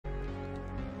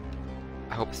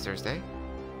I hope it's Thursday,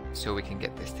 so we can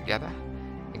get this together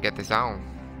and get this on.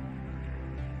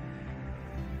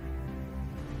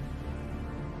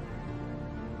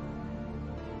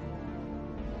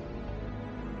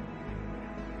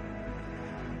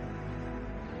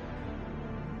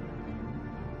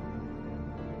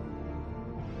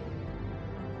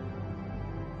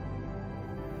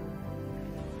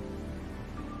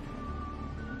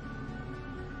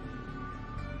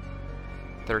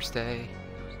 Thursdays.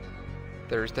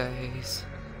 Thursdays.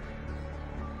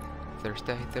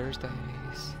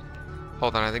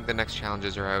 Hold on, I think the next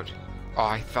challenges are out. Oh,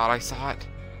 I thought I saw it.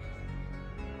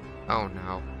 Oh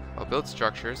no. I'll build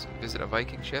structures, visit a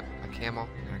Viking ship, a camel,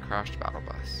 and a crashed battle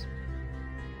bus.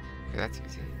 Okay, that's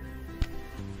easy.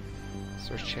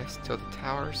 Search chests, tilt the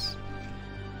towers.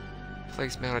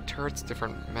 Place mounted turrets,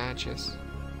 different matches.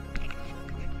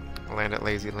 Land at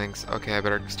Lazy Links. Okay, I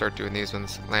better start doing these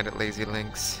ones. Land at Lazy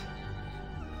Links.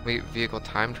 Wait, vehicle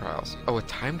time trials. Oh, a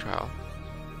time trial.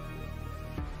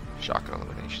 Shotgun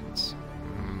eliminations.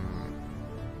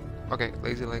 Okay,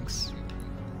 Lazy Links.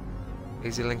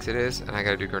 Lazy Links it is, and I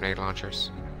gotta do grenade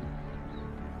launchers.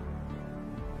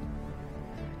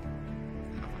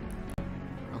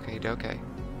 Okay.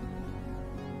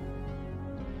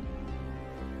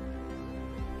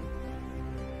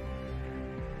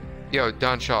 Yo,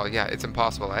 Don Shaw, yeah, it's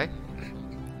impossible, eh?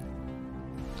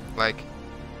 Like,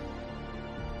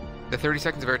 the 30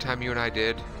 seconds of airtime you and I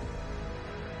did,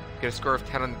 get a score of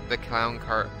 10 on the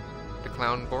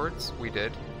clown boards, we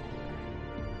did.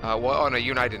 Well, oh no,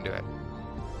 you and I didn't do it.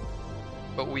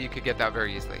 But we could get that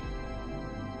very easily.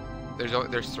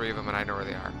 There's 3 of them and I know where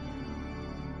they are.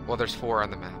 Well, there's 4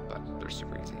 on the map, but they're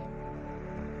super easy.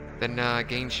 Then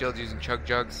gain shields using chug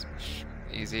jugs,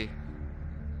 easy.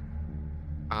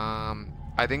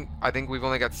 I think we've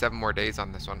only got 7 more days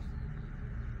on this one.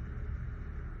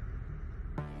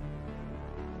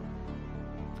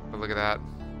 But look at that.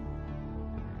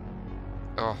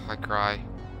 Oh, I cry.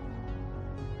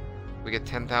 We get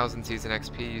 10,000 season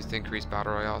XP used to increase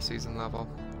Battle Royale season level.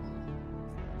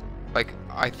 Like,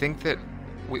 I think that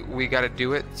we gotta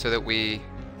do it so that we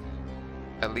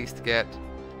at least get...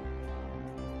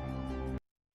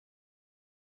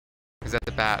 Because that's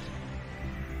a bat.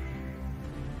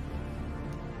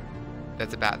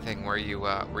 That's a bat thing where you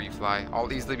fly.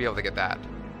 I'll easily be able to get that.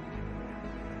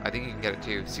 I think you can get it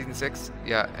too. Season 6,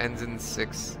 yeah, ends in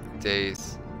 6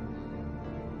 days.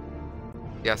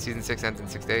 Yeah, Season 6 ends in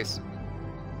 6 days.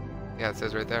 Yeah, it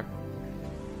says right there.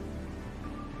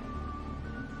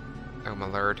 Oh my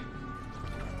lord.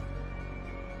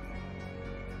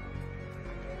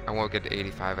 I won't get to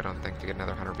 85, I don't think, to get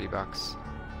another 100 V-Bucks.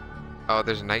 Oh,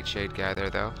 there's a Nightshade guy there,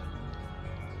 though.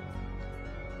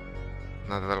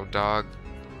 Another little dog.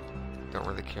 Don't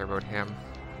really care about him.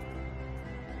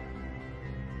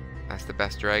 That's the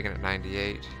best dragon at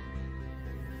 98.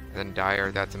 And then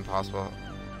Dyer, that's impossible.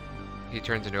 He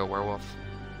turns into a werewolf.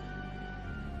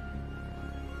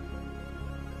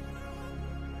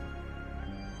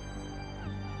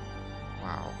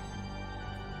 Wow.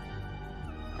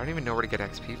 I don't even know where to get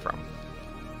XP from.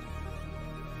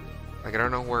 Like, I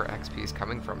don't know where XP is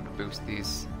coming from to boost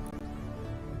these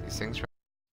things from.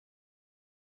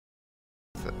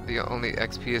 The only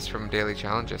XP is from daily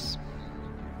challenges.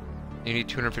 You need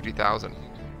 250,000.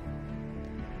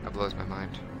 That blows my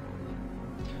mind.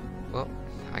 Well,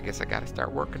 I guess I gotta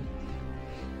start working.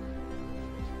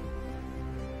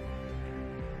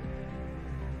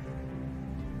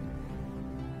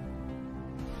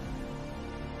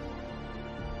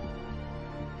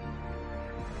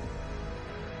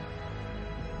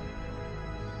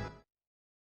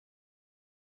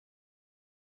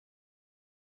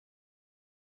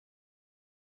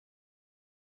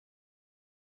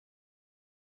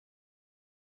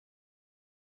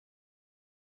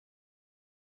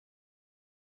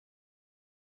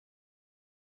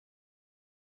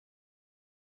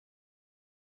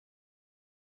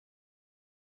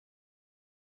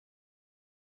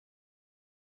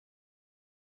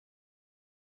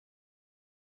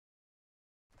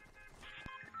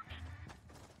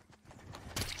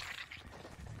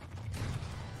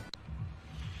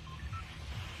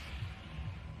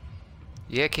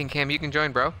 Yeah, King Cam, you can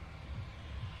join, bro.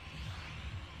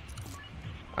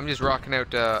 I'm just rocking out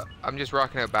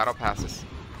battle passes.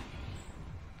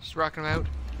 Just rocking them out.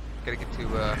 Gotta get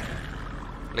to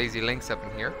Lazy Links up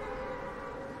in here.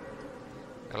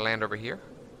 Gotta land over here.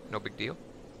 No big deal.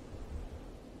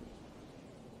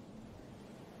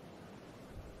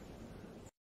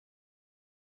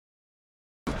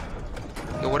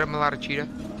 Yo, what up, Mulatto Cheetah?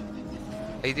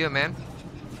 How you doing, man?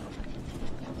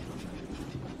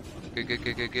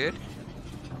 Good.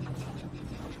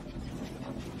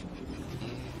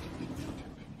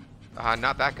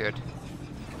 Not that good.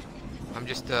 I'm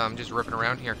just ripping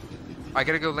around here. I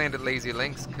gotta go land at Lazy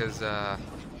Links because I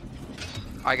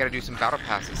gotta do some battle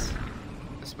passes.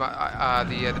 The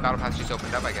battle pass just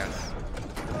opened up, I guess,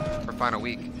 for final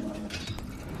week.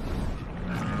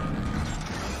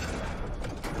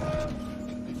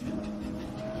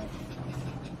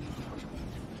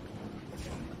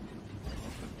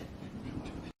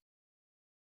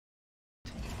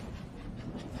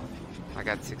 I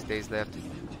got 6 days left.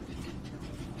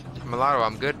 Mulatto,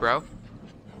 I'm good, bro.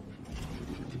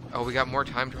 Oh, we got more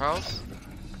time trials?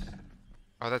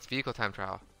 Oh, that's vehicle time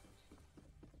trial.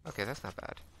 Okay, that's not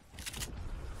bad.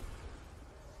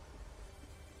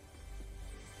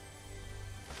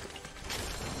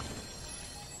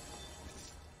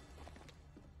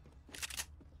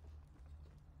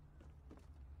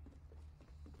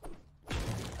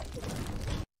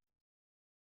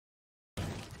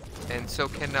 And so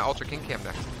can Ultra King Cam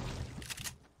next.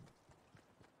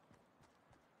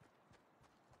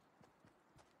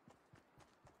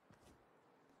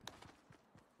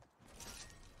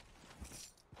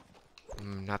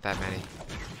 Not that many.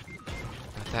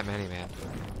 Not that many, man.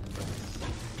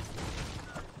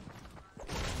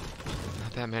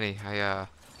 Not that many. I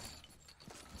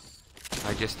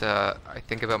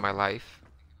think about my life.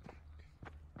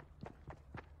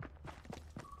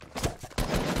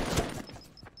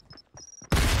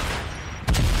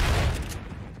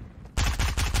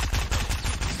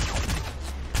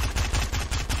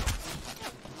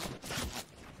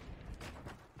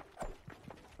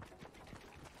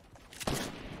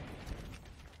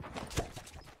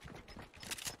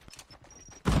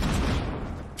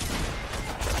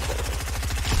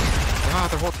 Ah,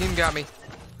 their whole team got me.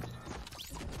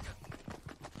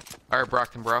 Alright,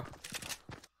 Brockton, bro.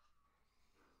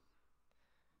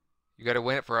 You gotta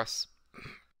win it for us.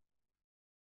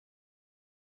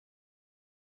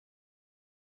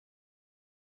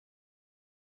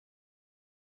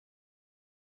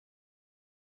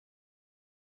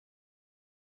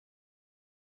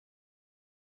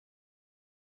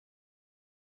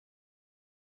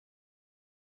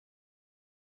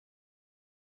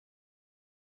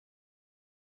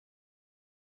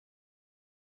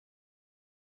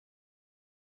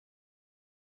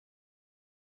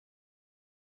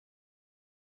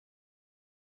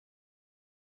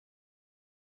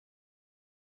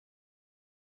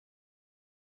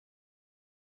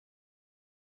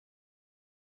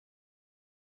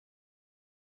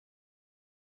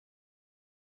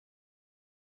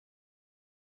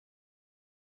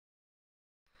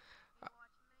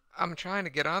 I'm trying to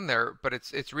get on there, but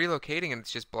it's relocating and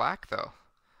it's just black though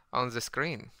on the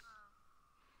screen.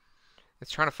 It's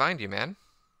trying to find you, man.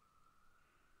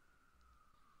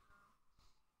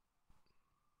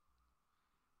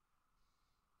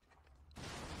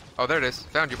 Oh, there it is.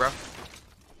 Found you, bro.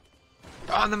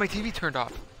 Oh, and then my TV turned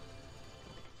off.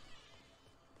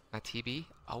 My TV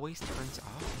always turns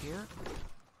off here?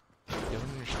 You don't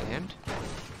understand?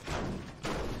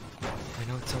 I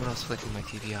know it's someone else flicking my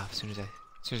TV off as soon as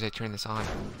I turn this on.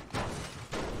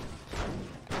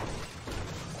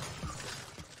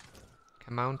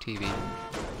 Come on, TV. You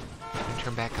can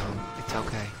turn back on. It's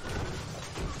okay.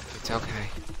 It's okay.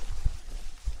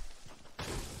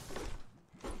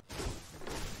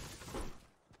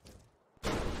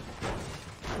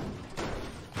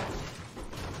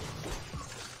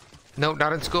 No,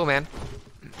 not in school, man.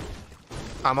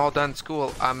 I'm all done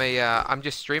school. I'm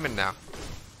just streaming now.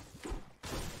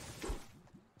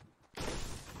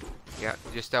 Yeah,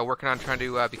 just working on trying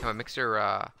to become a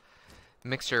mixer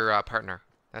partner.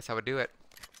 That's how I do it.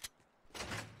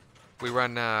 We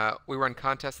run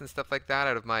contests and stuff like that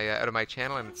out of my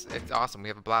channel, and it's awesome. We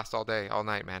have a blast all day, all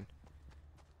night, man.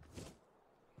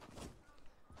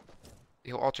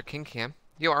 Yo, Ultra King Cam.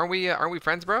 Yo, aren't we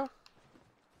friends, bro?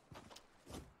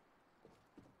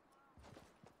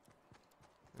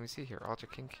 Let me see here, Ultra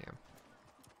King Cam.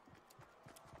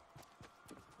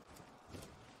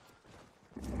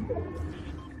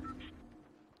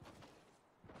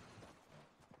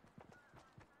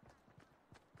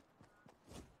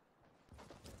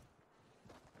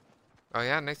 Oh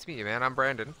yeah, nice to meet you, man. I'm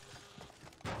Brandon.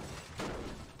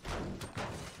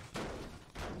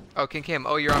 Oh, King Cam.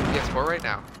 Oh, you're on PS4 right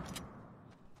now.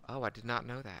 Oh, I did not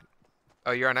know that.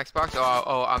 Oh, you're on Xbox?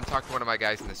 Oh, I'm talking to one of my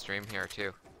guys in the stream here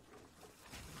too.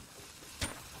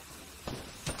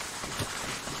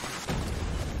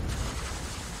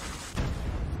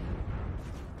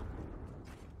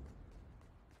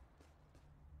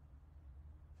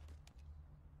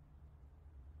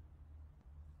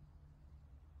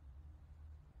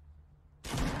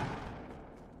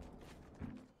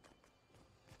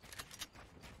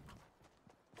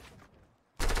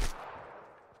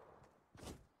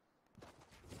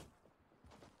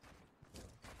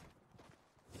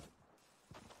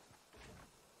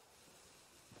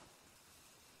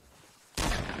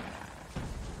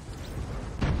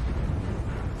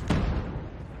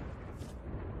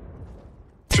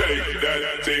 shake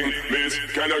that thing, miss.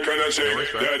 Can I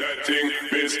shake that thing,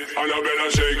 miss?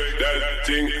 Annabella shake that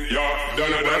thing, yeah.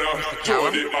 Donna,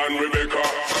 Jody and Rebecca.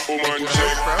 Woman shake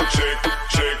that shake.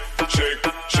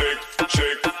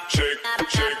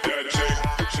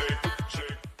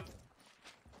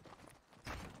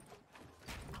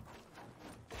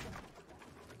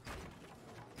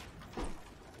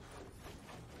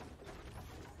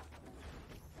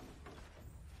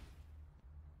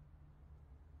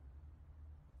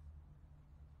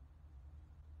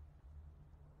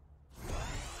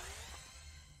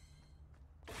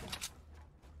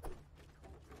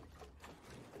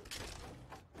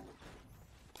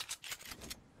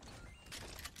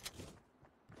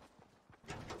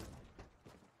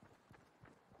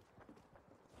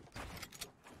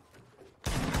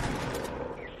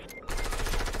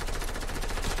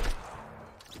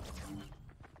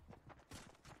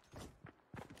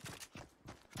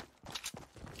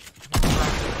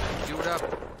 Up.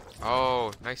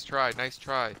 Oh, nice try, nice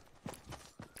try.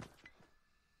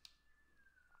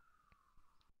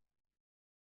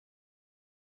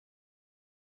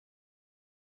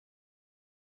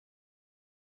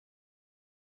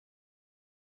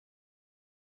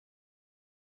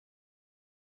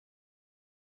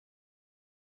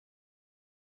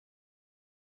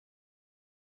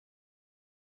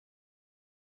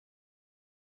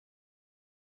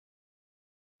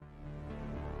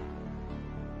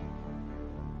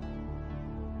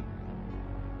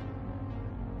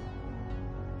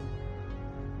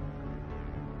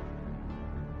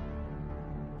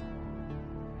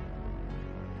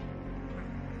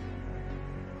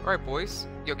 Alright, boys.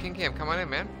 Yo, King Cam, come on in,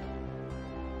 man.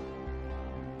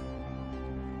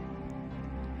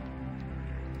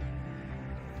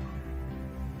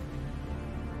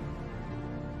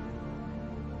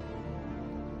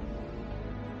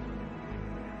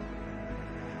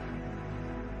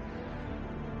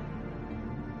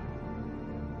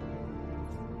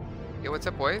 Yo, what's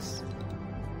up, boys?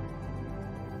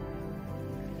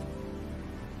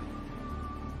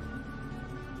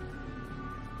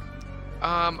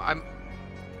 I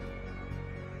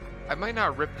might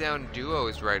not rip down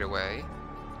duos right away,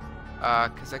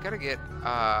 cause I gotta get,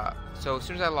 so as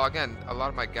soon as I log in, a lot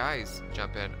of my guys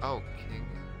jump in. Oh, King.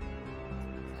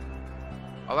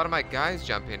 A lot of my guys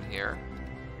jump in here,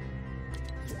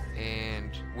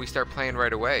 and we start playing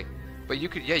right away. But you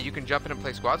could, yeah, you can jump in and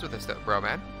play squads with us, though, bro,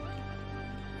 man.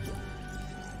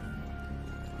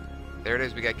 There it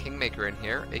is. We got Kingmaker in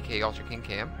here, aka Ultra King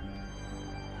Cam.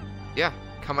 Yeah,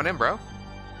 come on in, bro.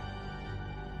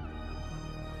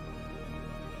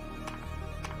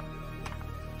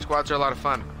 Squads are a lot of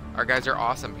fun. Our guys are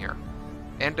awesome here.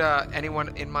 And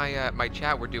anyone in my my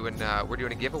chat, we're doing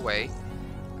a giveaway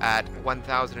at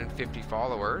 1,050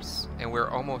 followers, and we're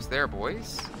almost there,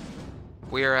 boys.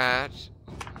 We're at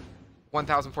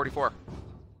 1,044.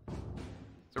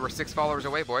 So we're 6 followers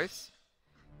away, boys.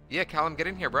 Yeah, Callum, get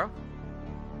in here, bro.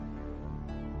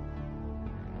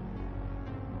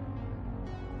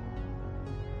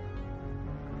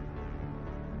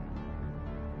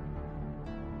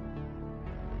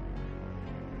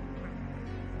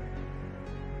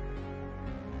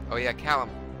 Oh yeah,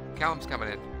 Callum's coming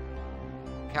in.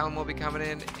 Callum will be coming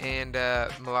in, and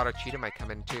Mulatto Cheetah might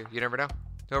come in too. You never know.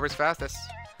 Whoever's fastest.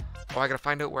 Oh, I gotta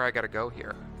find out where I gotta go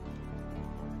here.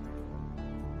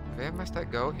 Where must I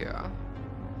go here?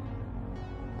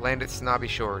 Land at Snobby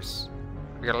Shores.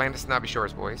 We gotta land at Snobby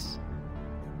Shores, boys.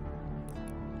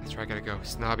 That's where I gotta go.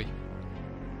 Snobby.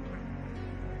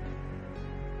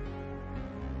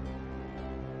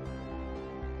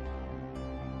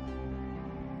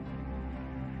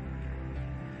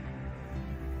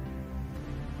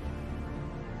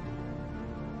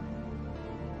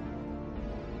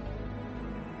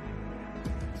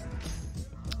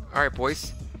 Alright,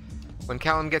 boys. When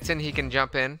Callum gets in, he can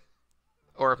jump in.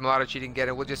 Or if Mulatto Cheetah can get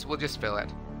in, we'll just fill it.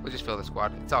 We'll just fill the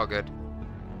squad. It's all good.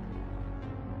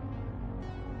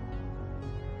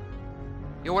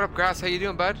 Yo, what up, Grass? How you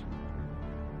doing, bud?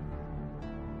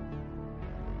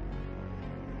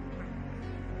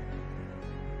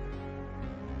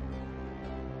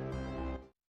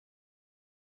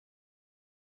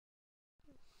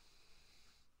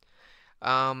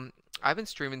 I've been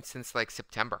streaming since like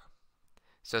September.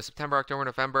 So September, October,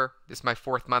 November. This is my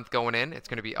 4th month going in. It's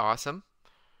gonna be awesome.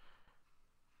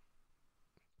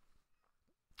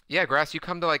 Yeah, Grass, you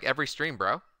come to like every stream,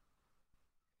 bro.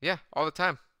 Yeah, all the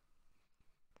time.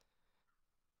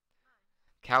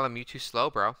 Callum, you too slow,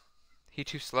 bro. He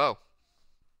too slow.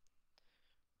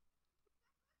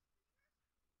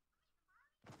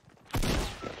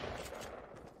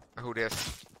 Who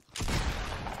this?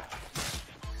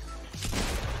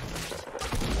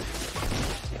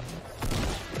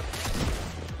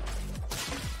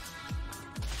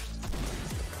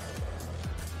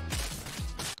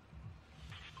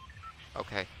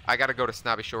 Okay, I gotta go to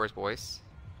Snobby Shores, boys.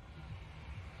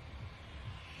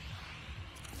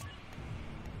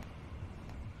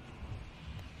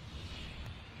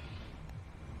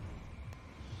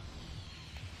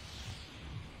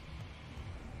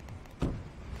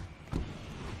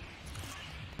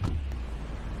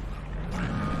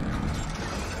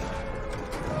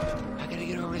 I gotta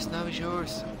get over to Snobby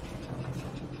Shores.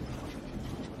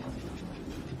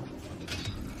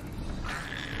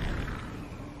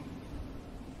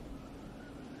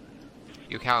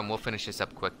 You, Callum, we'll finish this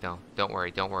up quick, though. Don't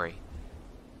worry, don't worry.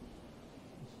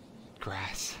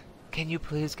 Grass. Can you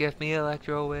please gift me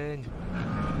Electro Wing?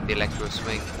 The Electro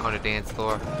Swing on a dance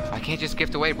floor. I can't just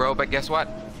gift away, bro, but guess what?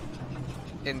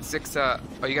 In 6, oh,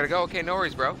 you gotta go? Okay, no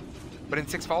worries, bro. But in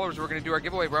 6 followers, we're gonna do our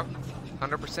giveaway, bro.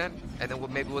 100%. And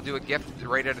then maybe we'll do a gift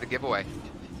right out of the giveaway.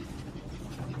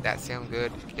 That sound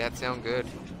good. That sound good.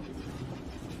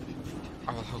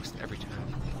 I will host every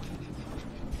time.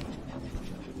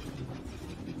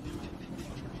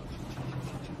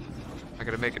 I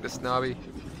gotta make it to Snobby.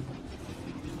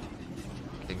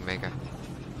 King Mega.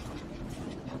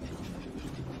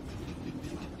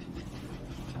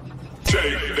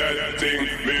 Shake that thing,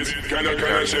 miss. Can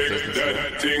I shake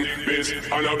that thing, miss?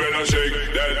 Annabella shake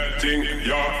that thing,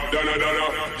 yeah. Donna,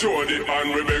 Jody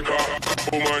and Rebecca.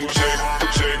 Woman shake,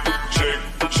 shake, shake,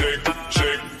 shake,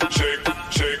 shake, shake,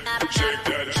 shake, shake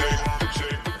that,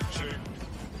 shake.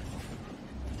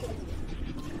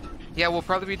 Yeah, we'll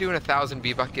probably be doing 1,000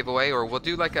 V-Buck giveaway, or we'll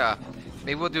do like a,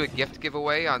 maybe we'll do a gift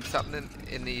giveaway on something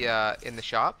in the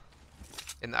shop,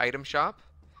 in the item shop.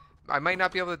 I might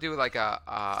not be able to do like a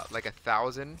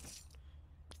 1,000.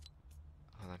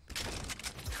 Hold on.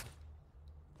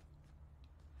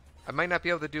 I might not be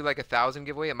able to do like 1,000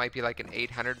 giveaway. It might be like an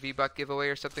 800 V-Buck giveaway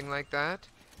or something like that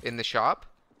in the shop.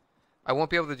 I won't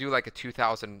be able to do like a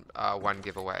 2,001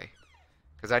 giveaway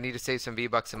because I need to save some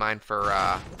V-Bucks of mine for.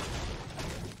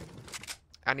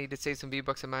 I need to save some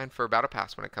V-Bucks of mine for Battle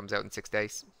Pass when it comes out in 6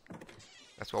 days.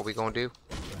 That's what we gonna do.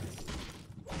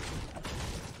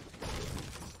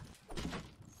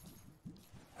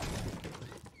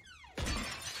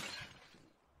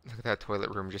 Look at that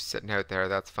toilet room just sitting out there.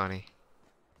 That's funny.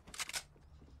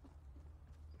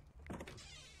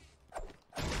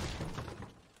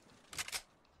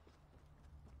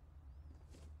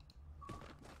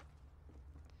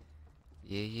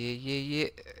 Yeah.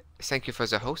 Thank you for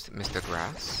the host, Mr.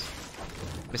 Grass.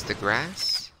 Mr.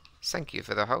 Grass, thank you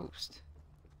for the host.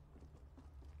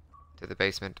 To the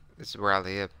basement. This is where I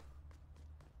live.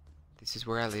 This is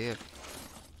where I live.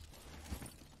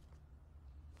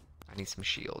 I need some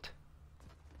shield.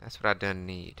 That's what I done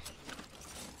need.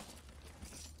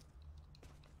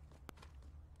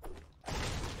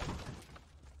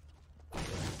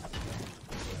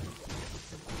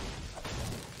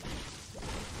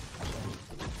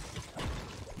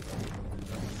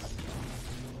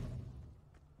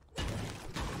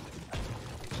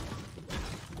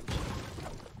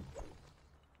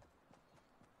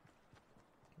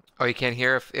 Oh, you can't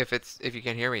hear if you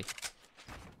can't hear me.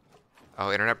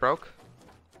 Oh, internet broke?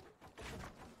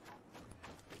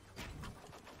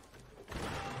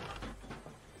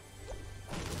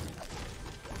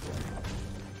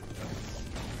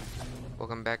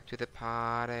 Welcome back to the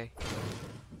party.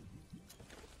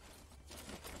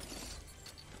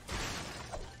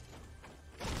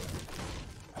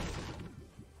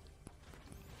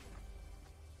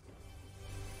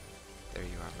 There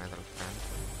you are, my little friend.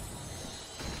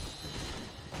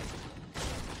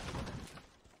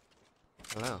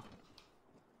 Hello.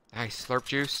 Nice slurp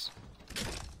juice.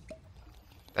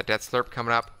 That death slurp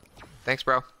coming up. Thanks,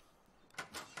 bro.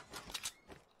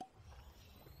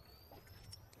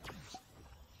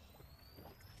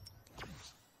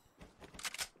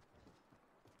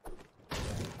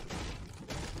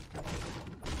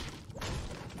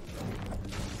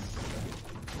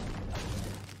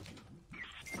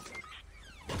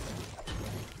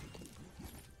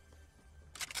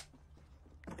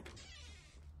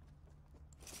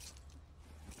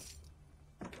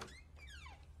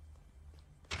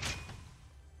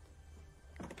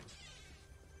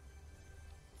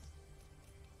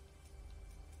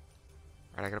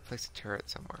 Alright, I gotta place a turret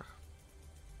somewhere.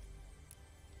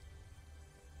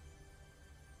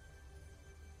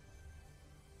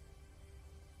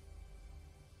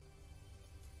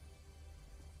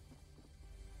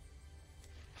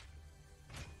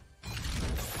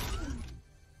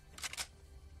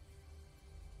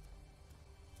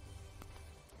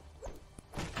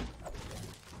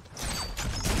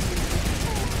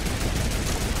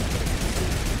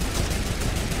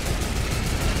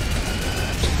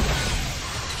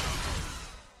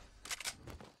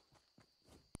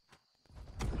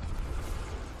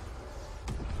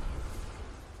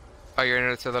 Oh, your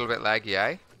internet's a little bit laggy,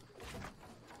 eh?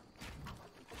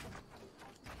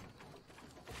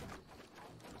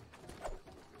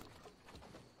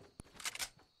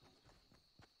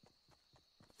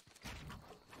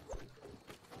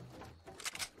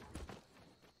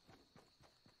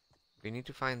 We need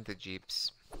to find the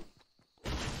jeeps.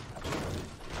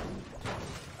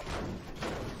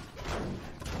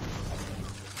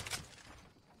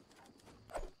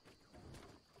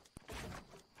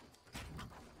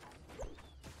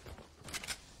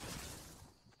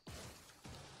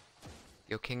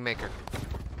 Yo, Kingmaker.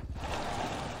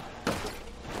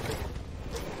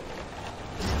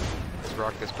 Let's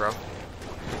rock this, bro.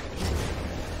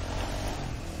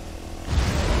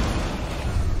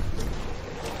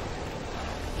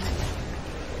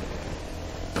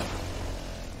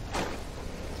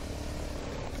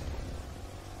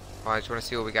 Oh, I just want to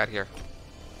see what we got here.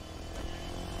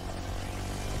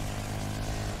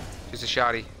 Just a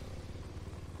shotty.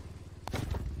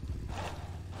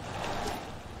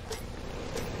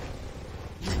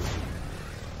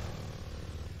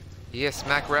 Yeah,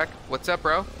 Smack Wreck. What's up,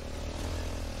 bro?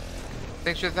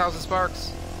 Thanks for the 1,000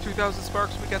 sparks. 2,000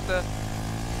 sparks. We got the.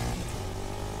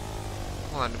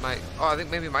 Hold on, my. Oh, I think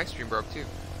maybe my stream broke too.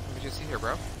 Let me just see here,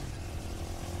 bro.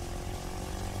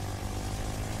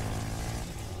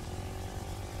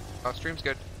 Oh, stream's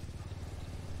good.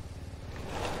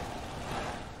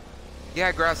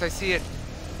 Yeah, Grass, I see it.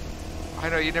 I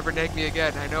know you never nag me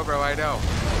again. I know, bro. I know.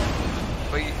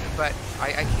 But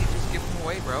I can't just give them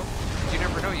away, bro. You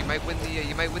never know. You might win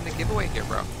the giveaway here,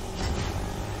 bro.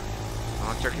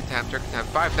 Oh, turkey time, turkey time.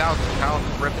 5,000. Kyle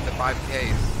ripping the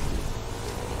 5Ks.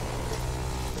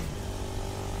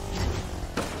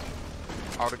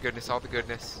 All the goodness, all the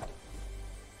goodness.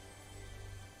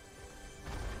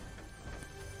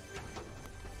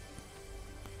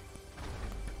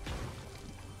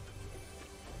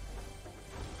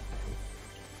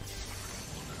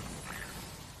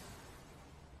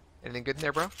 Anything good in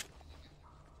there, bro?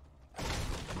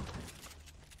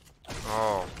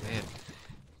 Oh, man.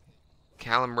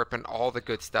 Callum ripping all the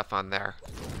good stuff on there.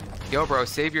 Yo, bro,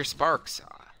 save your sparks.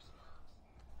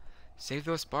 Save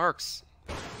those sparks.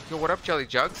 Yo, what up, Jelly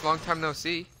Jugs? Long time no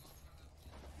see.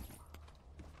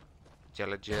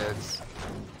 Jelly Jugs.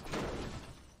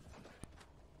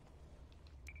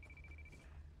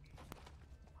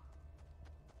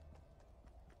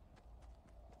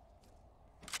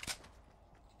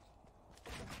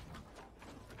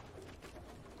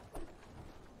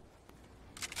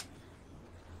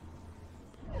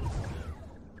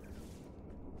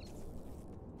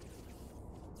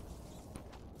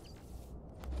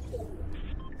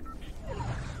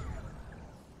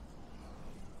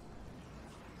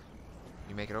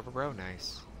 You make it over, bro?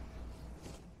 Nice.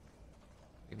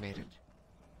 We made it.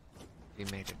 We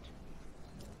made it.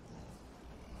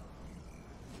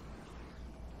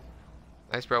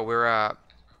 Nice, bro. We're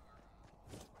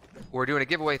doing a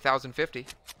giveaway, 1,050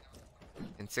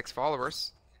 and 6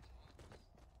 followers.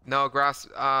 No, Grass.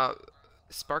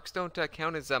 Sparks don't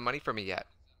count as money for me yet.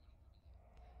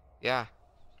 Yeah.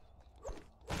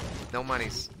 No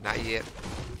monies, not yet.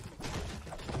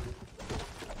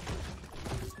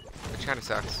 Which kind of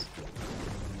sucks.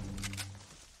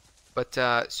 But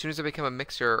as soon as I become a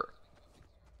mixer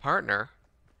partner,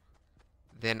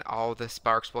 then all the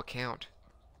sparks will count.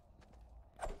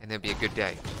 And it'll be a good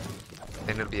day.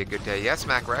 Then it'll be a good day. Yes,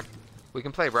 Mac Wreck. We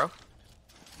can play, bro.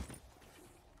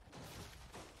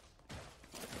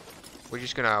 We're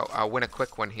just gonna win a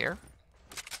quick one here.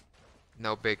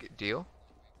 No big deal.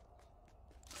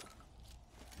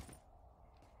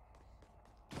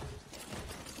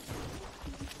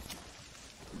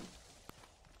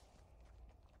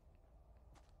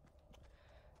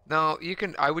 No, you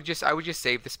can. I would just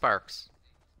save the sparks.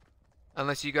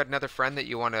 Unless you got another friend that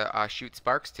you want to shoot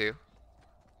sparks to.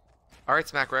 All right,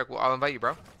 Smack Reg. Well, I'll invite you,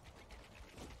 bro.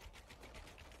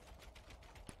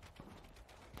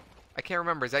 I can't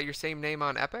remember. Is that your same name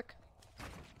on Epic?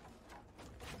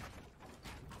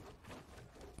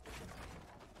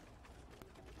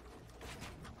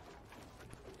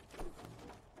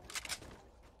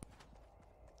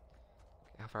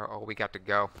 How far? Oh, we got to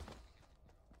go.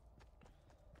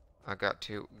 I got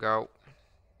to go.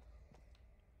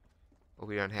 What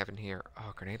we don't have in here?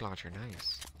 Oh, grenade launcher,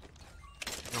 nice.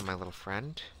 Oh, my little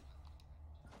friend.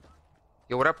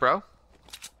 Yo, what up, bro?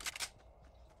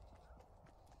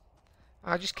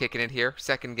 Just kicking it here.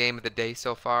 Second game of the day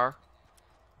so far.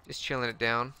 Just chilling it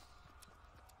down.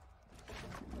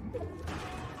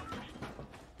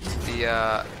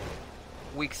 The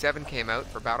week 7 came out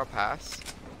for Battle Pass,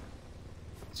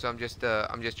 so I'm just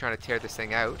trying to tear this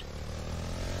thing out.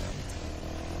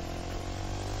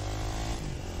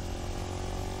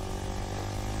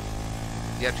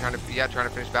 trying to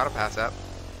finish Battle Pass up.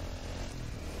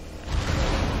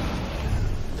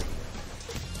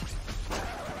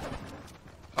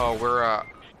 Oh, we're oh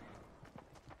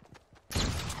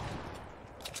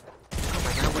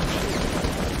my god,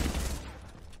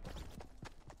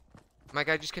 my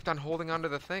guy just kept on holding onto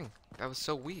the thing. That was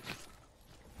so weak.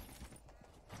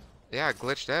 Yeah, it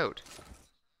glitched out.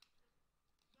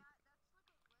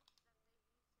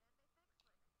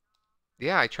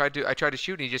 Yeah, I tried to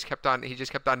shoot and he just kept on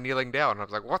kneeling down. I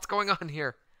was like, "What's going on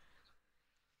here?"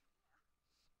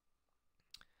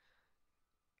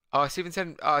 Oh,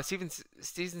 season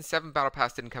 7 Battle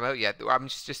Pass didn't come out yet. I'm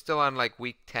just still on like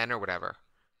week 10 or whatever.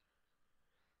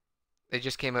 They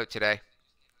just came out today.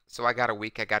 So I got a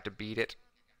week. I got to beat it.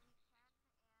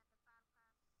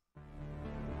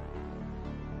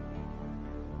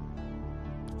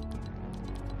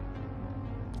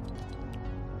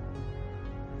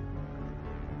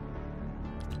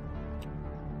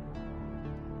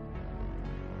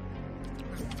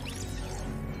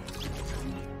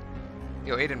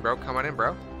 Yo, Aiden, bro, come on in,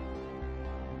 bro.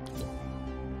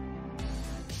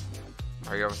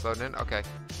 Are you overloading in? Okay.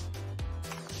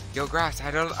 Yo, Grass,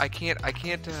 I can't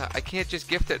just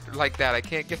gift it like that. I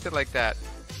can't gift it like that.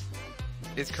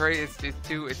 It's crazy.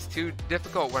 It's too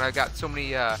difficult when I got so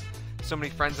many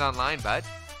friends online, bud.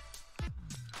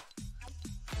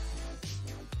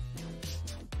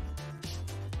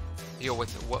 Yo,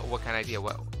 what kind of idea?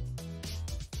 What?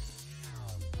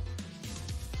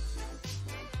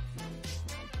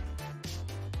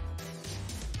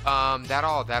 That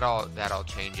all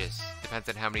changes. Depends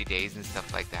on how many days and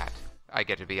stuff like that I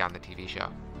get to be on the TV show.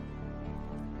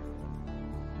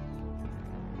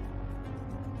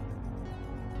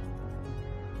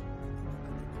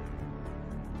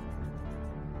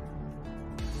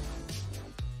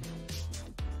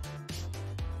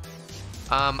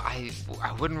 I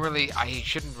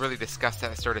shouldn't really discuss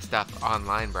that sort of stuff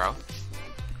online, bro.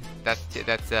 That's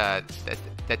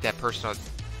personal.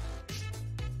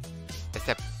 That's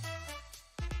that.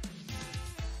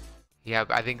 Yeah,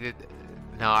 I think that.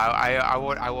 No, I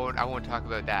won't talk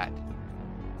about that.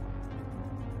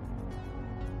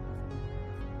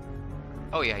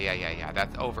 Oh yeah.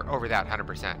 That's over that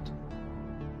 100%.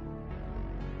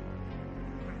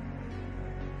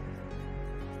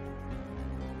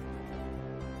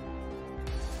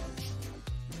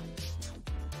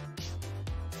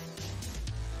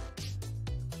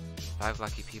 Five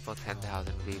lucky people,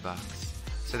 10,000 V-Bucks.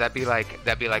 So that'd be like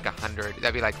 100.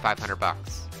 That'd be like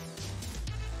 $500.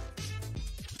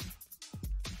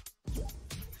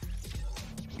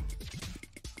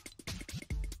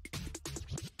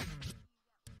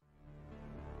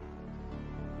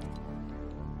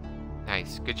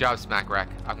 Nice. Good job, Smack Wreck.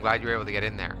 I'm glad you were able to get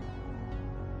in there.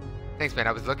 Thanks, man.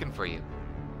 I was looking for you.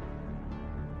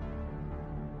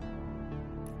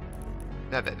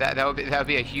 No, that would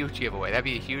be a huge giveaway. That'd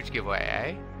be a huge giveaway,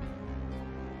 eh?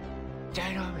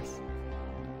 Ginormous.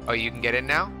 Oh, you can get in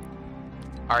now?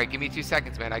 All right, give me 2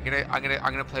 seconds, man. I'm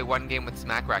gonna play one game with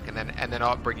Smack Wreck and then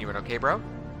I'll bring you in, okay, bro?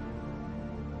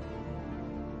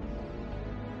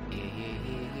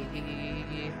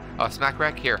 Oh, Smack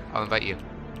Wreck, here. I'll invite you.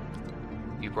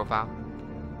 View profile.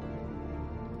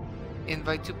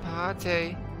 Invite to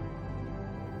party.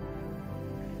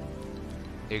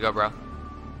 Here you go, bro.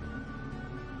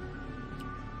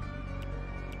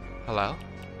 Hello?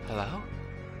 Hello?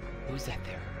 Who's that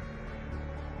there?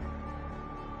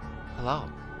 Hello?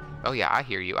 Oh yeah, I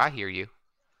hear you. I hear you.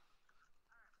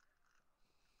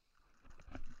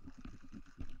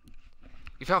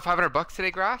 You found $500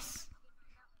 today, Grass?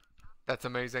 That's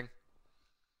amazing.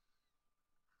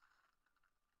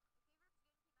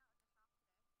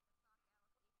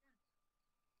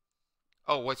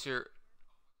 Oh, what's your...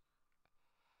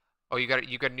 Oh, you got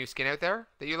a new skin out there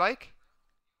that you like?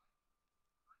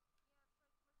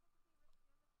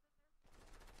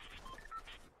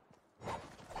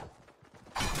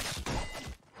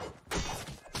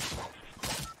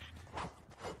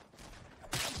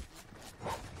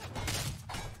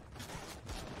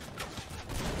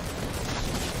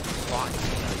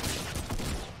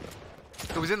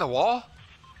 It was in the wall?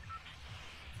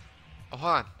 Oh,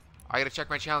 hold on. I gotta check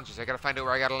my challenges. I gotta find out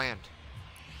where I gotta land.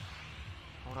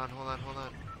 Hold on.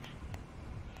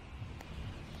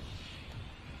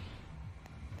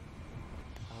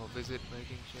 Oh, visit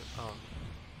making ship. Oh.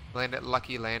 Land at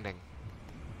Lucky Landing.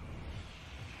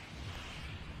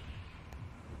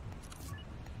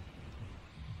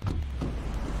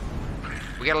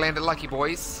 We gotta land at Lucky,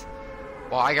 boys.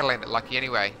 Well, I gotta land at Lucky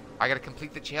anyway. I gotta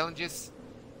complete the challenges.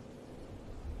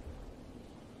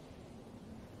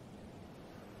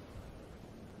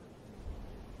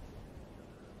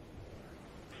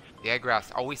 Yeah,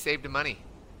 grass. Always save the money.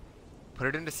 Put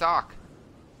it into sock.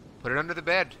 Put it under the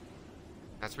bed.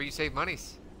 That's where you save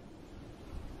monies.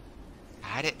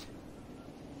 Add it.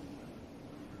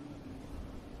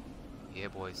 Yeah,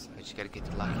 boys. I just gotta get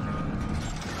to lucky.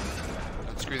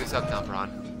 Don't screw this up now, Braun.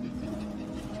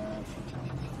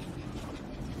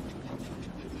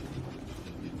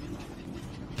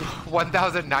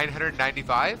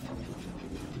 1,995?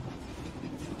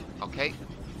 Okay.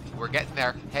 We're getting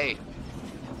there. Hey.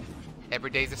 Every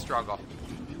day's a struggle.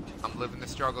 I'm living the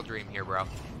struggle dream here, bro.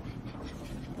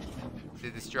 See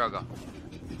the struggle.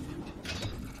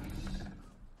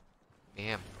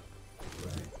 Damn.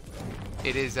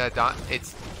 It is Don.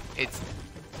 It's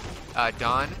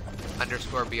Don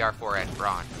underscore BR4N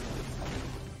Braun.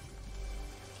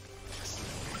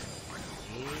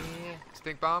 Yeah.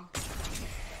 Stink bomb.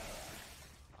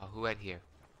 Oh, who had here?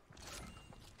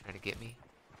 Trying to get me?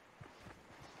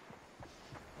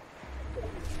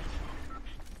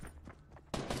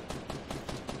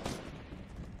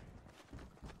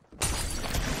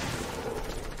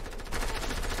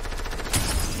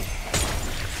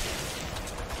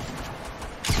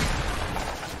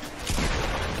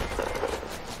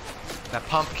 That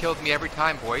pump killed me every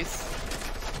time, boys.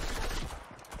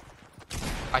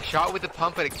 I shot with the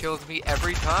pump, but it kills me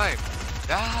every time.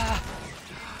 Ah!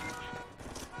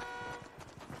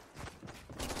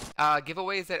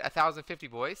 Giveaway is at 1,050,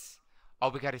 boys. Oh,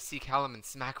 we got a C Callum and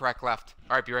Smack Rack left.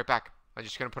 Alright, be right back. I'm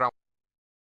just gonna put on.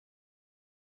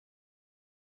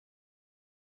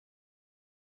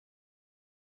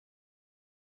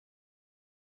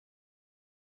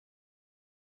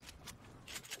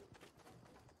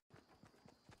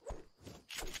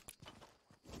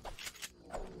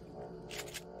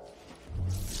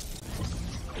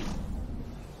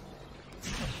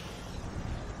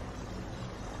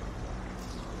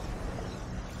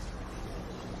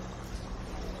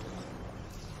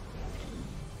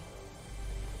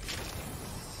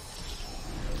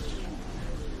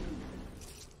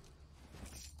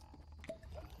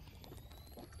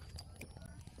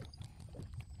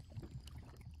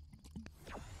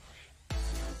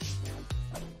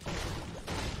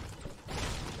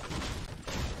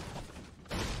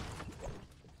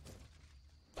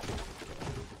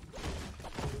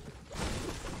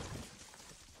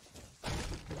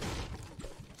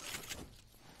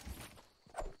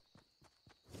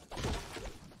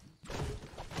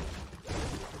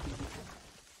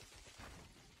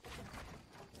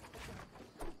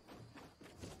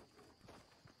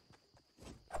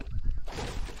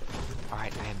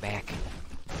 Alright, I am back.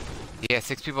 Yeah,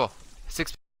 6 people.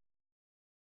 6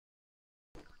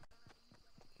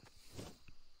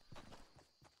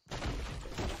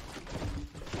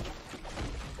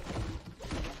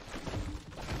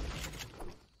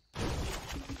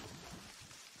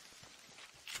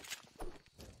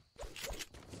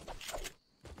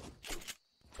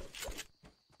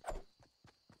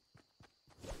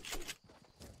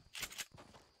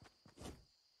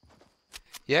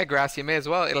 Yeah, Grass, you may as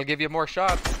well. It'll give you more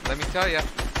shots, let me tell you.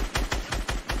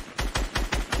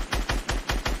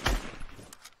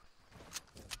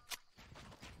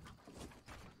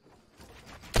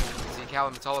 See,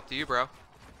 Callum, it's all up to you, bro.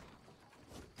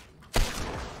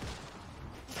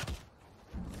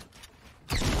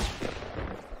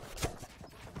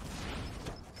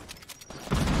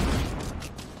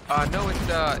 No,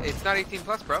 it's not 18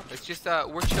 plus, bro. It's just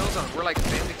we're chill zone. We're like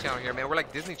Family Channel here, man. We're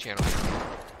like Disney Channel.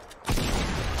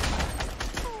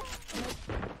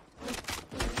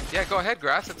 Yeah, go ahead,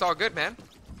 Grass. It's all good, man.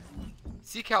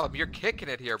 See, Callum, you're kicking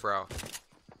it here, bro.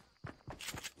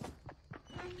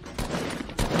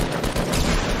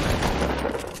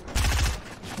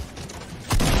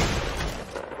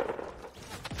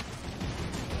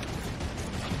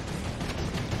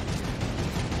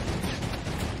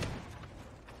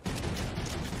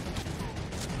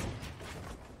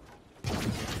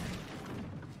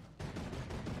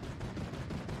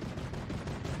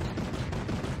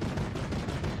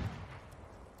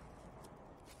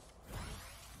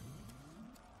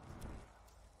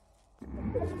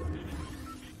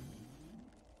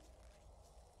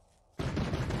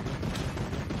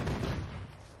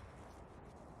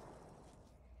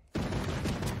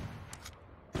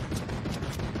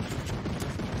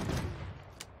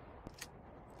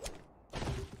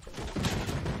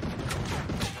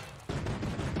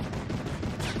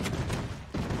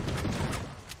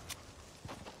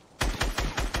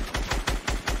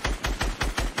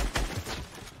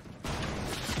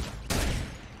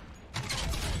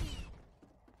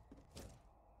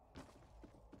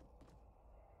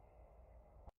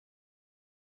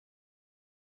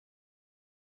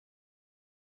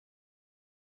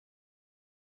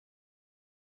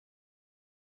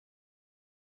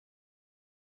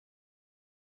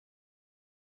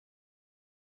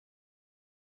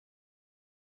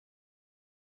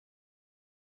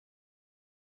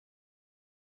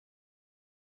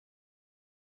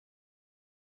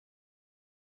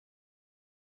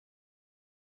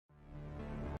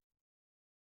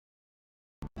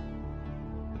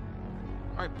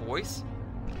 Alright, boys.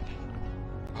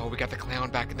 Oh, we got the clown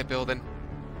back in the building.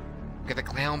 We got the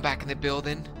clown back in the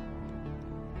building.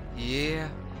 Yeah.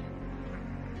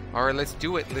 Alright, let's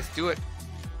do it. Let's do it.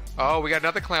 Oh, we got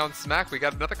another clown. Smack, we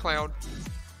got another clown.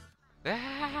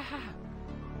 Ah.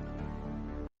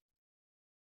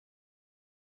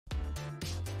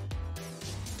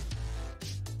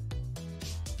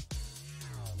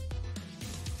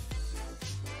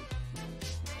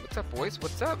 What's up, boys?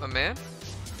 What's up, my man?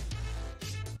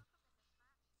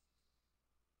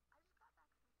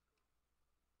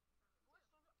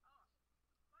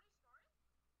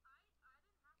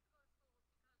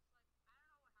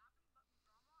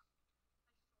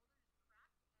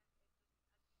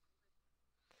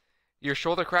 Your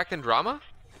shoulder cracked in drama?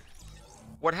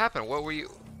 What happened? What were you...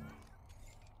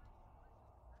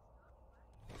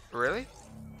 Really?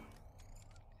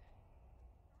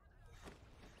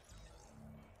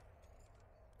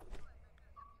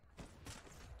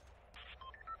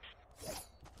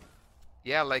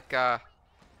 Yeah, like, that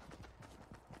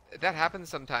happens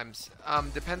sometimes.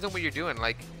 Depends on what you're doing.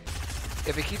 Like,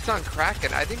 if it keeps on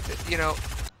cracking, I think that, you know...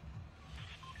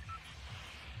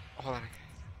 Hold on.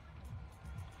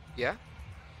 Yeah?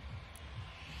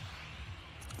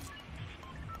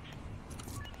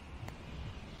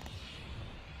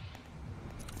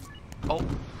 Oh.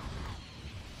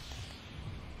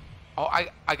 Oh,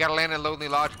 I gotta land in Lonely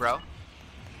Lodge, bro.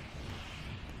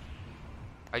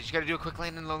 I just gotta do a quick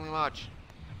land in Lonely Lodge.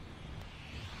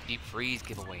 Deep freeze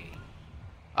giveaway.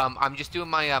 I'm just doing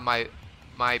my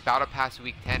my Battle Pass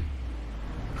week 10.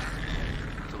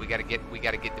 So we gotta get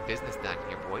the business done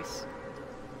here, boys.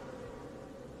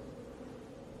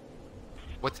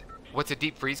 What's a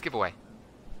deep freeze giveaway?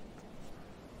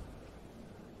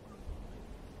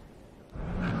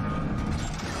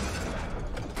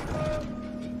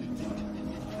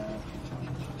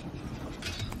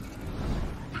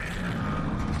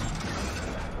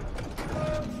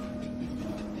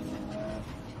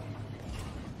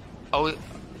 Oh.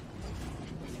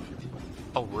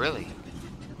 Oh, really?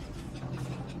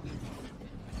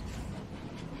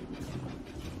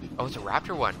 Oh, it's a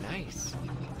raptor one. Nice.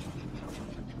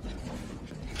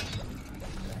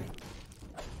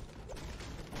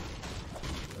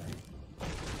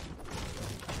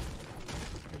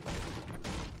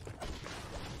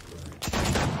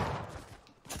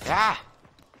 Yeah.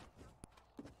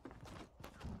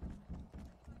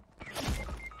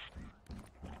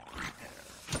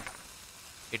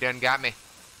 He done got me.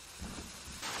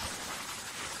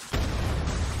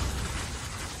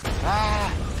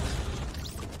 Ah!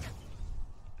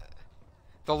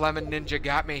 The lemon ninja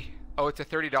got me. Oh, it's a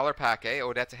 $30 pack, eh?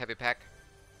 Oh, that's a heavy pack.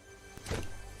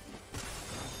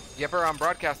 Yepper, I'm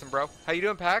broadcasting, bro. How you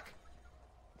doing, Pack?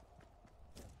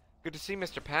 Good to see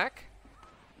Mr. Pack.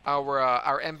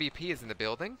 Our MVP is in the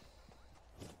building.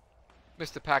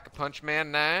 Mr. Pack-a-Punch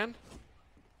Man 9.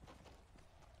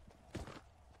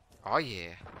 Oh,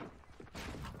 yeah.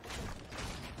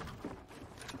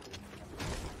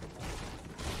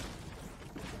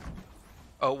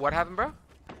 Oh, what happened, bro?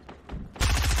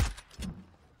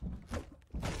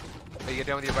 Oh, you get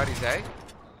done with your buddies, eh?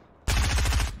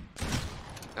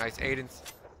 Nice, Aiden's...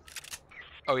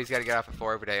 Oh, he's gotta get off at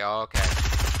 4 every day. Oh, okay.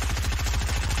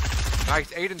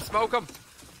 Nice, Aiden, smoke him!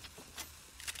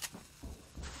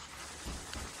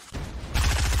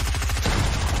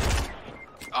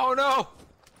 Oh, no!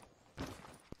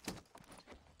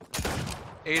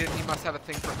 Aiden, he must have a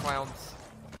thing for clowns.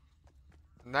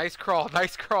 Nice crawl,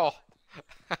 nice crawl.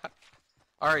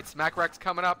 Alright, Smack Rex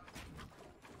coming up.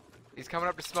 He's coming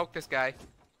up to smoke this guy.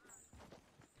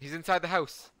 He's inside the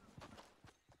house.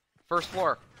 First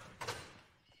floor.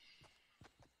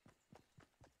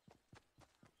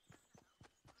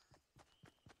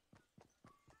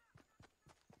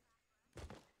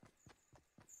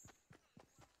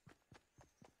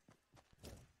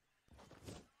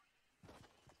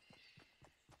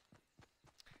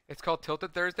 It's called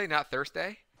Tilted Thursday, not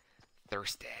Thirstay.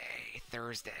 Thirstay.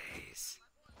 Thursdays.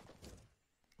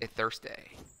 It's Thirstay.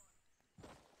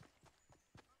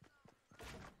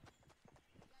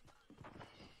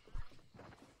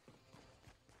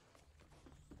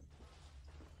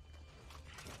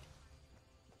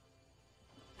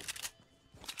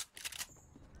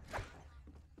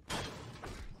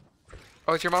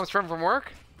 Oh, it's your mom's friend from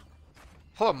work?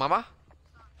 Hello, mama.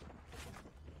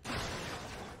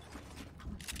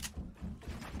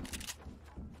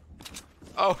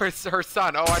 Oh, it's her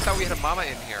son. Oh, I thought we had a mama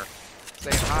in here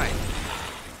saying hi.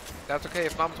 That's okay.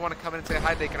 If moms want to come in and say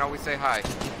hi, they can always say hi.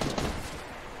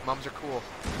 Moms are cool.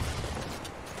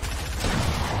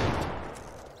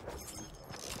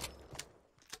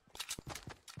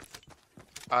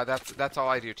 That's all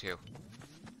I do too.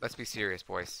 Let's be serious,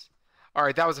 boys. All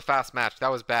right, that was a fast match.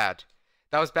 That was bad.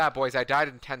 That was bad, boys. I died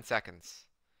in 10 seconds.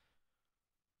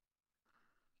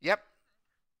 Yep.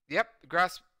 Yep.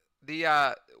 Grasp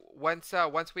the once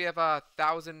we have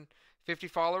 1,050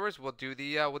 followers, we'll do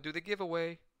the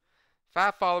giveaway.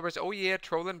 5 followers. Oh yeah,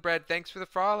 Trollin' Bread. Thanks for the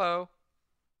follow.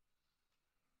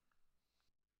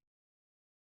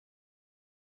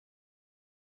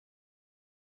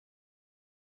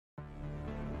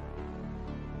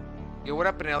 Yo, what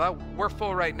up, Vanilla? We're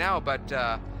full right now, but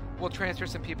we'll transfer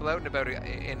some people out in about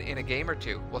in a game or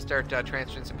two. We'll start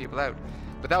transferring some people out.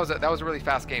 But that was a really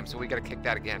fast game, so we got to kick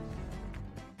that again.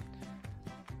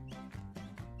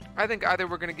 I think either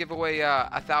we're gonna give away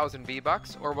 1,000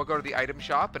 V-Bucks, or we'll go to the item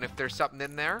shop, and if there's something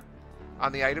in there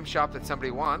on the item shop that somebody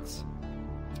wants,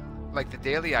 like the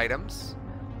daily items,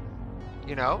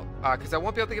 you know, because I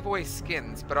won't be able to give away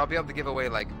skins, but I'll be able to give away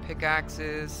like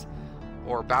pickaxes,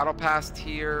 or battle pass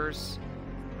tiers,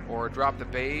 or drop the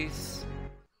base,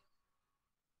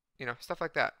 you know, stuff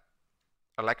like that.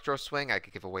 Electro swing, I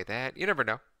could give away that. You never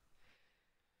know.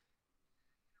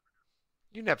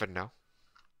 You never know.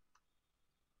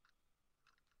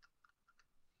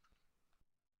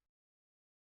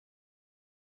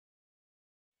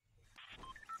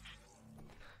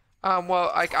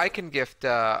 Well, I can gift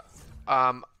today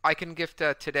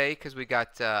because we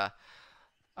got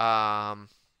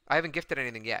I haven't gifted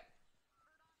anything yet.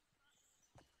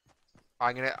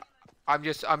 I'm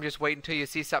just waiting until you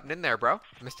see something in there, bro.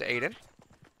 Mr. Aiden.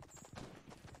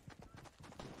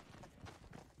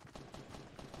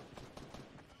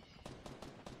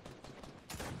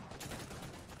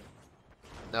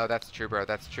 No, that's true, bro.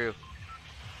 That's true.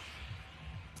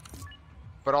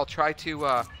 But I'll try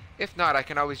to if not, I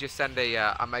can always just send a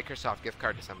Microsoft gift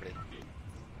card to somebody.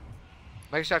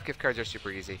 Microsoft gift cards are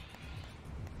super easy.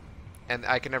 And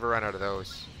I can never run out of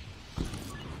those.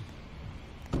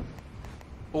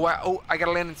 Oh, I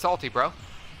gotta land in salty, bro.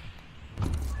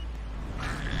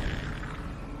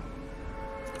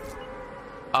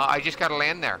 I just gotta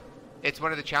land there. It's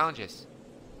one of the challenges.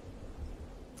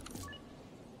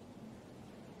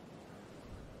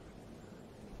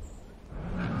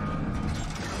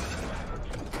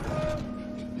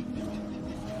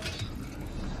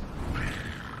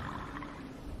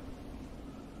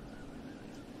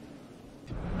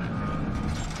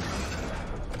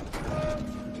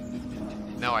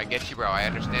 No, I get you, bro. I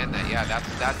understand that. Yeah,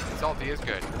 that's salty is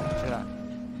good. Yeah.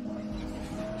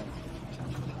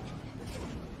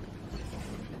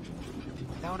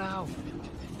 No.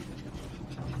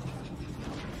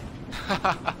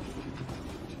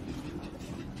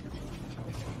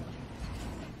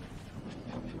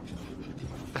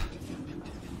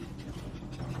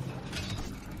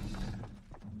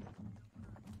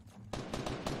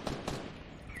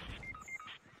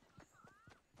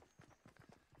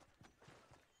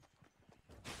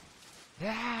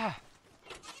 Yeah.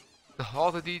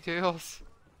 All the details.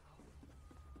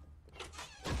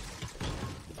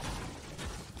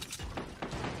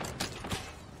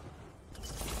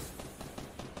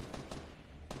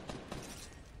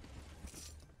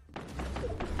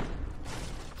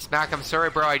 Smack, I'm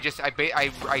sorry, bro. I just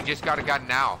got a gun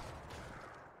now.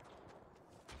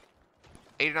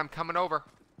 Aiden, I'm coming over.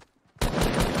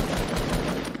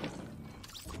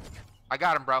 I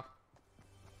got him, bro.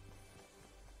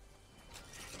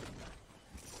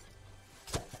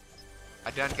 I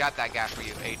done got that guy for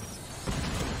you, Aiden.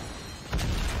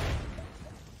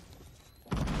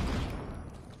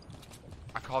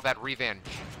 I call that revenge.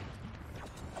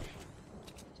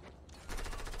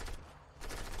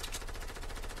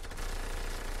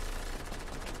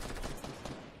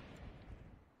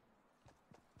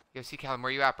 Yo, see Callum,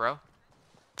 where you at, bro?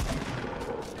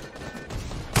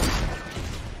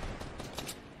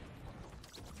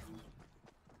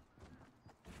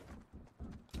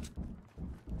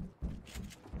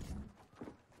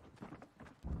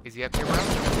 Is he up here, bro?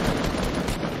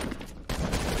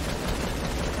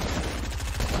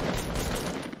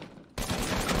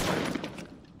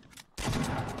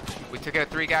 We took out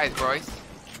 3 guys, boys.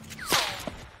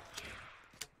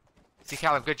 See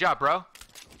Callum, good job, bro.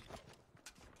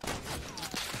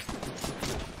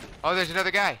 Oh, there's another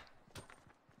guy.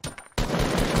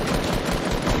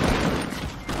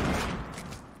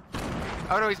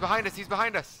 Oh no, he's behind us, he's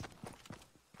behind us.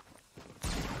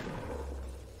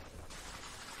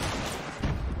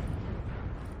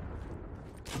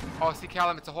 Oh, see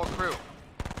Callum, it's a whole crew.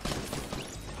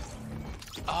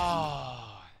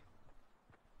 Oh.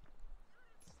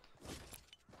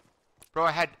 Bro,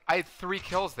 I had 3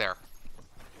 kills there.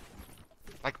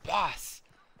 Like boss.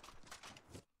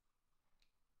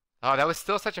 Oh, that was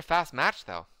still such a fast match,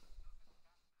 though.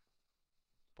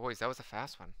 Boys, that was a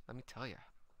fast one. Let me tell you.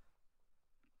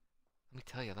 Let me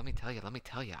tell you, let me tell you, let me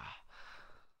tell you.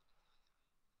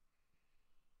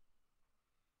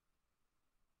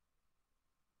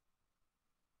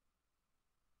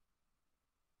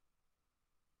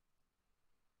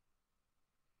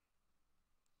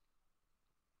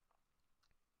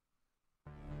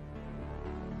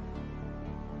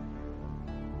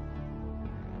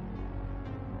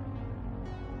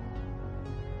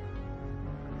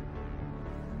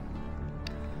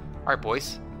 Alright,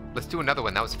 boys. Let's do another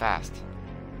one. That was fast.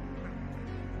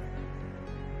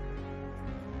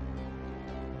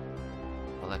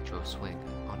 Electro swing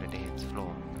on the dance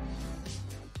floor.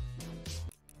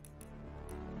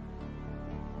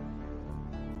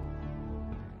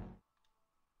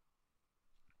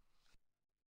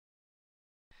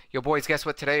 Yo, boys, guess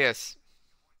what today is?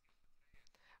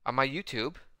 On my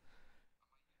YouTube,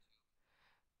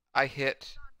 I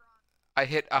hit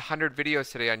 100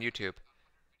 videos today on YouTube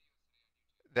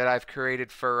that I've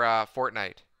created for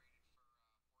Fortnite.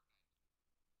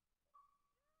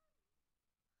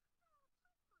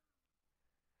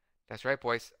 That's right,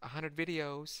 boys. 100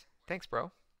 videos. Thanks,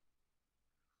 bro.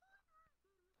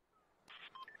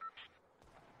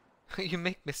 You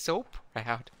make me so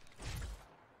proud.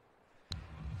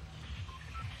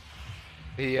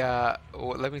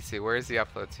 Let me see. Where is the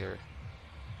uploads here?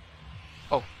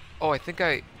 Oh, I think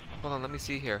hold on. Let me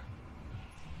see here.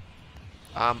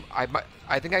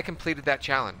 I think I completed that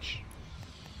challenge.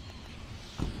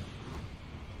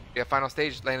 Yeah, final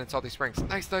stage, land in Salty Springs.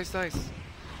 Nice, nice, nice.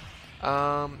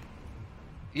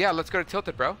 Yeah, let's go to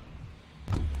Tilted, bro.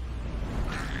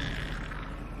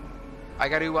 I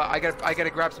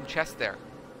gotta grab some chests there.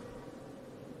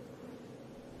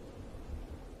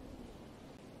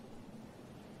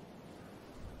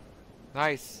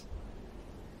 Nice.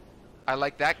 I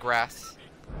like that grass.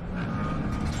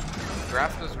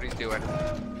 Grass knows what he's doing.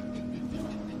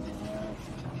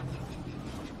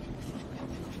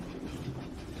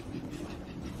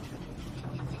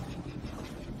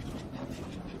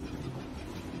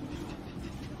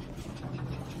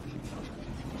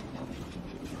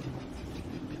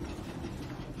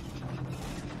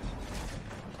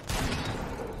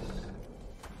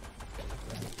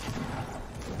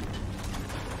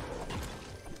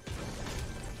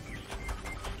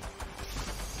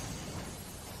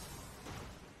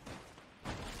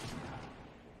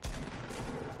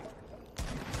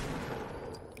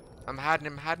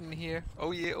 I'm hiding here.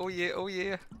 Oh yeah, oh yeah, oh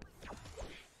yeah.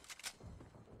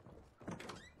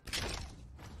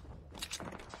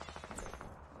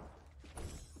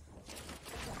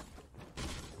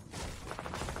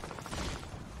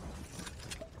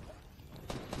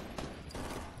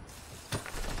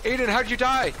 Aiden, how'd you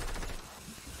die?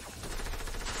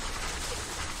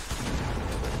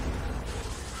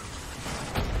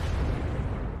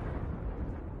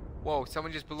 Whoa,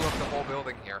 someone just blew up the whole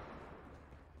building here.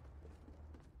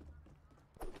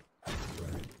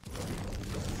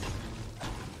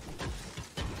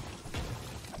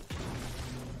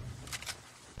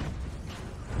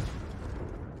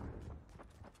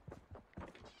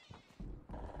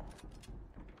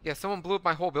 Yeah, someone blew up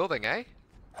my whole building, eh?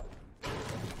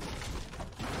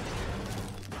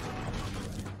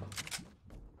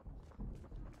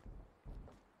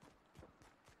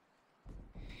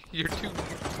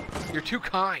 You're too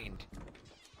kind.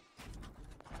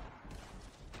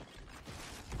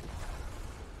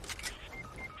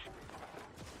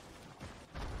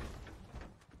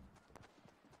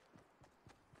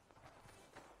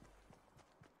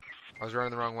 I was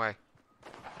running the wrong way.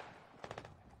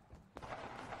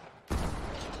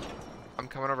 I'm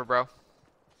coming over, bro.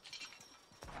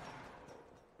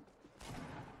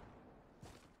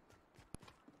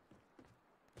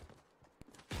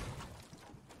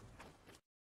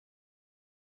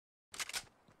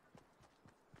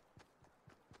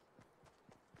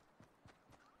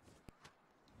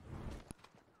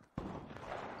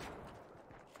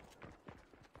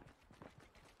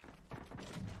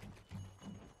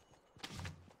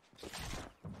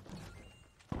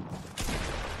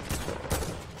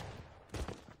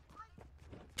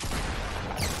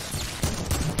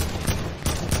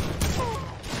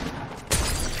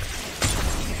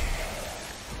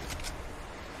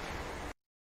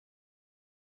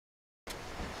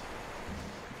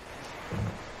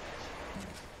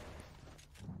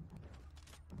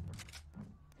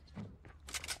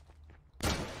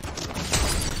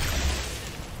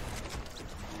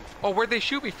 Oh, where'd they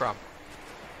shoot me from?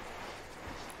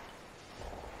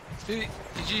 Did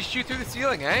you shoot through the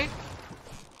ceiling, eh?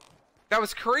 That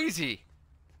was crazy.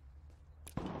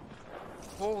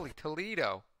 Holy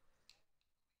Toledo.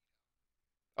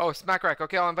 Oh, smack rack.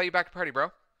 Okay, I'll invite you back to party, bro.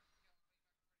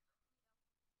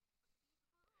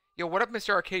 Yo, what up,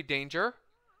 Mr. Arcade Danger?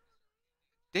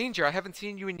 Danger, I haven't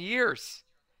seen you in years.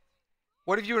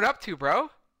 What have you been up to, bro?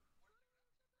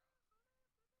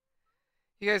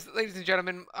 You guys, ladies and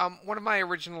gentlemen, one of my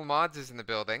original mods is in the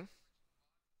building.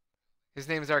 His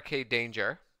name is Arcade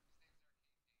Danger.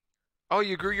 Oh,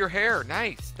 you grew your hair.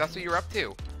 Nice. That's what you're up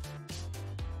to.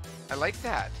 I like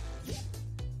that.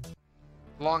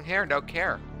 Long hair, no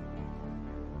care.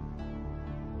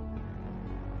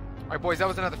 Alright, boys, that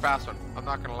was another fast one. I'm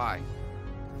not gonna lie.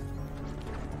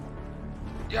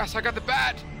 Yes, I got the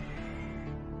bat!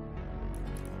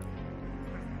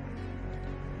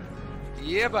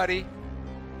 Yeah, buddy.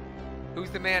 Who's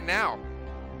the man now?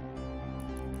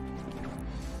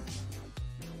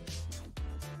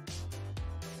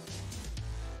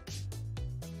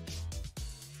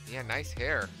 Yeah, nice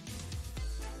hair.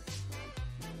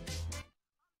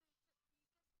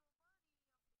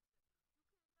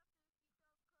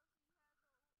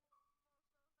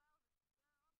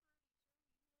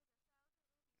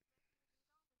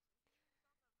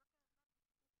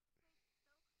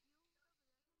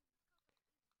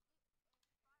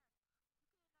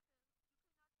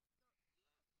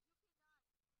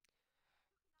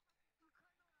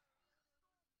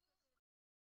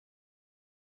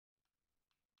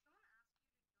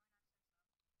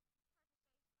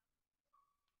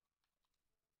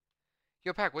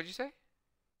 Yo, Pac, what'd you say?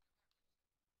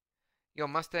 Yo,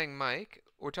 Mustang Mike.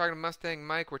 We're talking to Mustang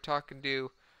Mike. We're talking to,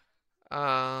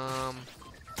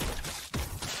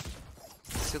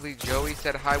 Silly Joey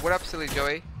said hi. What up, Silly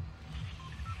Joey?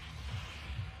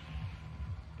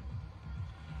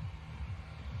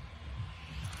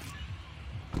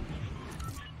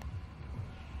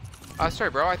 Sorry,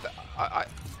 bro.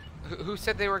 Who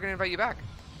said they were gonna invite you back?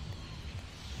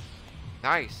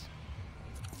 Nice.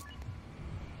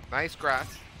 Nice,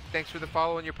 Grass. Thanks for the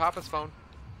follow on your papa's phone.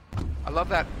 I love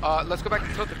that. Let's go back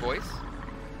to Tilted, boys.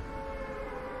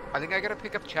 I think I gotta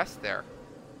pick up chests there.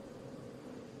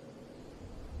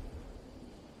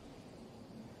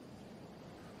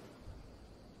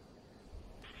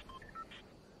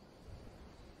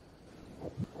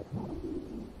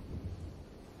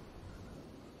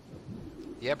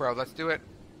 Yeah, bro, let's do it.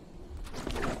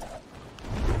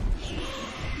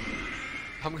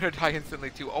 I'm gonna die instantly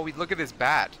too. Oh, look at this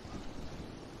bat.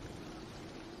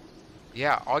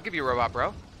 Yeah, I'll give you a robot,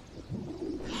 bro.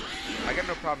 I got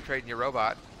no problem trading your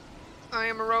robot. I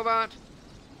am a robot.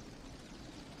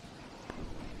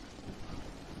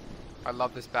 I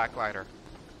love this backlighter.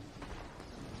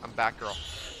 I'm Batgirl.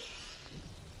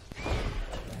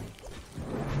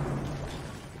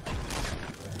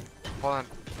 Hold on.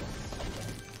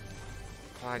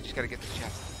 Hold on, I just gotta get this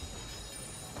chest.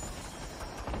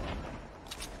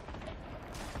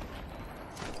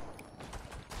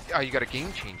 Oh, you got a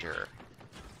game changer.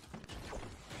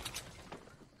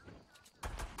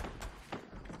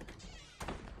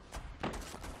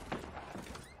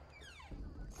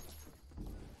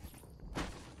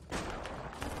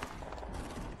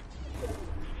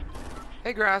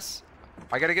 Hey, Grass.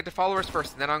 I gotta get the followers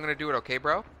first, and then I'm gonna do it, okay,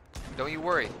 bro? Don't you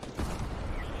worry.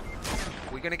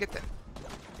 We're gonna get there.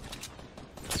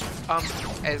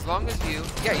 As long as you...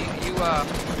 Yeah,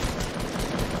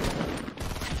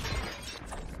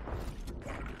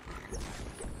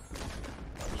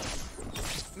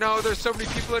 No, there's so many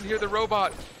people in here, the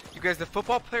robot. You guys, the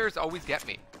football players always get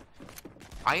me.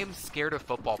 I am scared of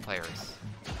football players.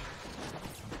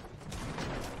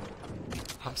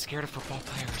 I'm scared of football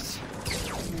players.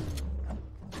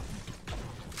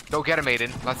 Go get him,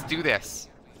 Aiden. Let's do this.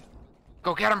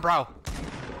 Go get him, bro.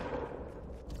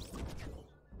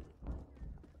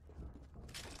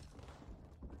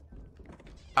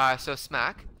 So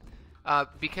Smack,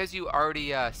 because you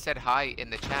already said hi in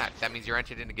the chat, that means you're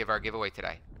entered in to give our giveaway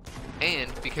today.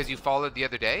 And because you followed the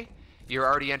other day, you're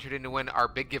already entered in to win our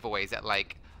big giveaways at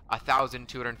like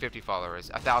 1,250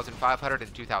 followers, 1,500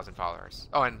 and 2,000 followers.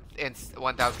 Oh, and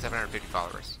 1,750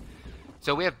 followers.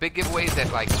 So we have big giveaways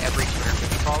at like every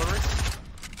 250 followers,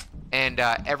 and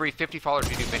every 50 followers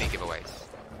we do mini giveaways.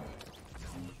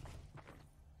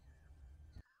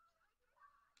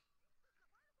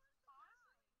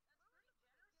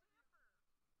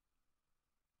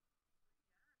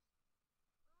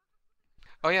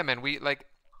 Oh yeah, man. We like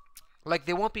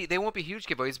they won't be huge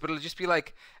giveaways, but it'll just be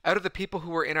like out of the people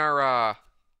who are in our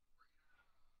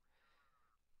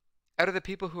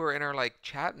like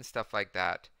chat and stuff like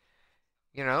that.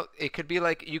 You know, it could be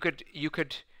like you could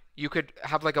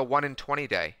have like a 1 in 20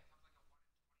 day,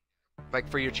 like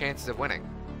for your chances of winning.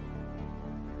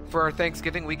 For our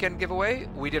Thanksgiving weekend giveaway,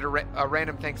 we did a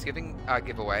random Thanksgiving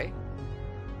giveaway.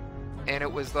 And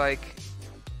it was like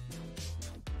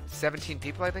 17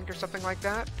 people, I think, or something like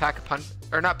that. Pack a Punch,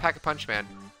 or not Pack a Punch Man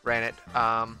ran it.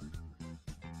 All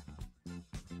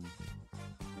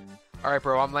right,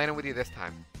 bro, I'm landing with you this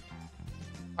time.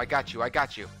 I got you. I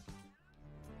got you.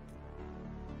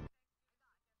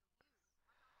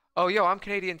 Oh, yo, I'm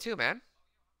Canadian too, man.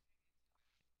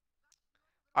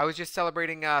 I was just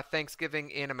celebrating Thanksgiving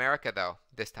in America, though,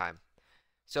 this time.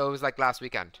 So it was like last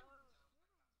weekend.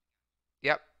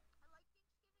 Yep.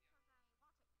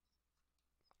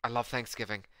 I love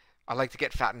Thanksgiving. I like to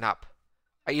get fattened up.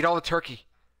 I eat all the turkey.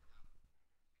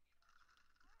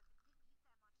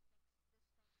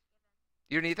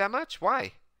 You don't eat that much?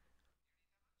 Why?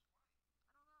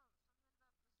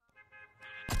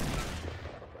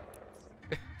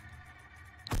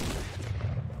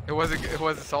 It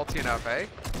wasn't salty enough, eh?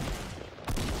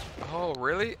 Oh,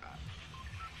 really?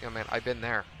 Yeah, man, I've been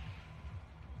there.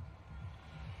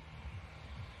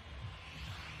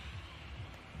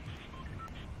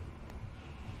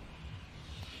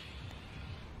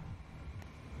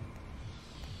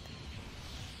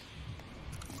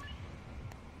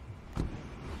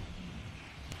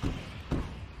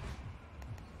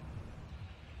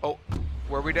 Oh,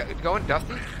 where are we going,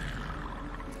 Dusty?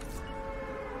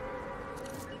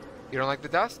 You don't like the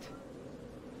dust?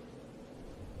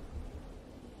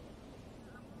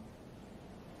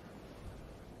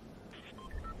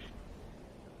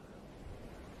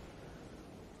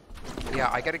 Yeah,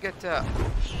 I gotta get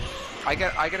I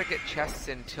gotta get chests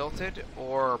in tilted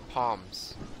or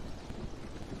palms.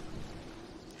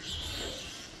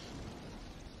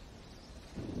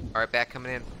 All right, back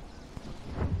coming in.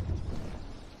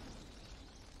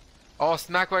 Oh,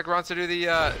 Smackwack wants to do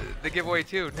the giveaway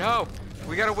too. No,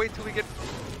 we gotta wait till we get.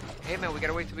 Hey man, we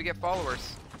gotta wait till we get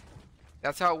followers.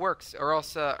 That's how it works, or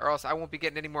else I won't be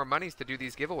getting any more monies to do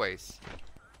these giveaways.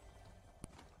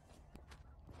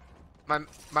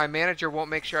 My manager won't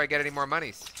make sure I get any more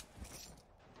monies.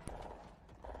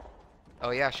 Oh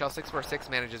yeah, Shell646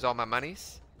 manages all my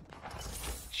monies.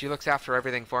 She looks after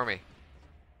everything for me.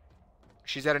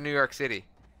 She's out of New York City.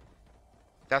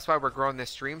 That's why we're growing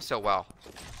this stream so well.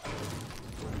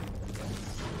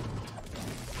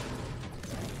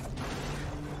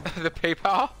 The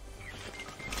PayPal?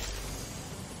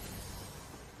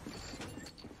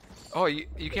 Oh, you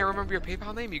can't remember your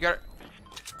PayPal name? You got it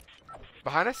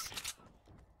behind us?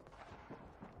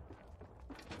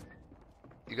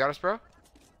 You got us, bro?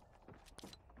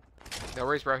 No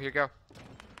worries, bro. Here you go.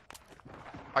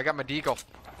 I got my deagle.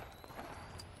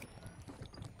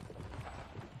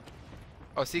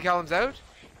 Oh, Sea Column's out?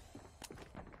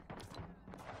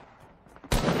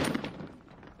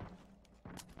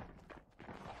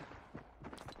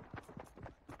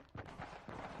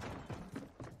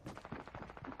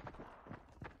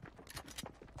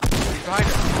 He's behind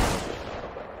us.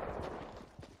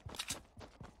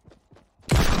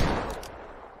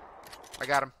 I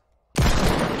got him.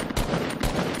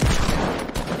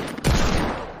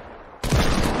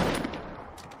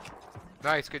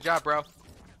 Nice, good job, bro.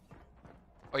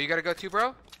 Oh, you gotta go too,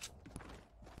 bro?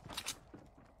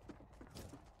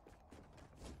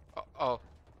 Oh.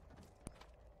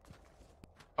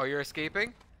 Oh, you're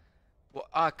escaping? Well,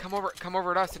 come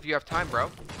over to us if you have time,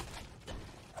 bro.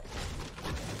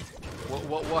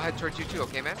 We'll head towards you too,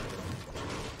 okay, man?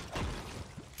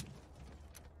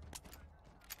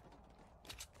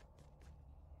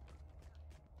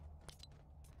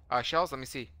 Shells, let me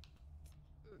see.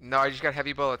 No, I just got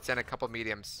heavy bullets and a couple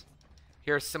mediums.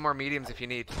 Here's some more mediums if you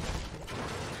need.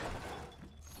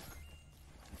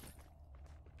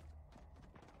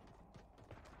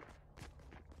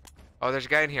 Oh, there's a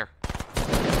guy in here.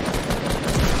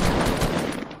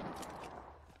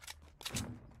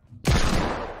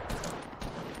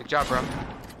 Good job, bro.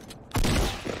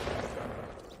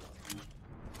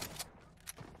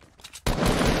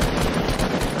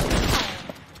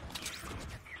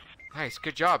 Nice,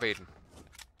 good job, Aiden.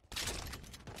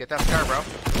 Get that scar, bro.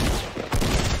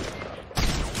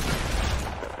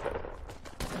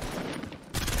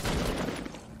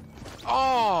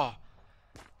 Oh!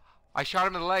 I shot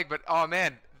him in the leg, but oh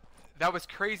man, that was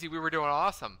crazy. We were doing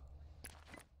awesome.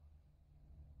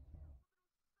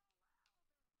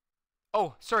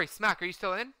 Oh, sorry, Smack, are you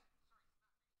still in?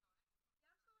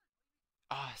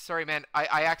 Oh, sorry, man.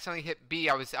 I accidentally hit B.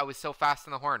 I was so fast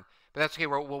on the horn, but that's okay.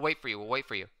 We'll wait for you. We'll wait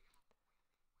for you.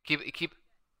 Keep.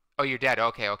 Oh, you're dead.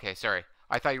 Okay, okay. Sorry.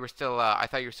 I thought you were still. I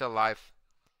thought you were still alive.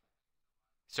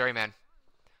 Sorry, man.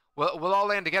 We'll all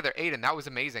land together. Aiden, that was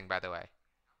amazing, by the way.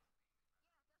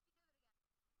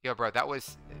 Yo, bro, that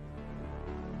was.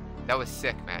 That was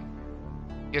sick, man.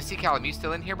 Yo, C Callum, you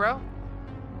still in here, bro?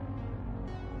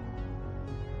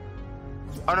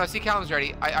 Oh no, C Callum's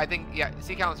ready. I think, yeah,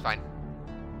 C Callum's fine.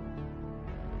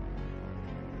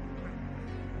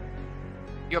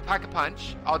 Yo, pack a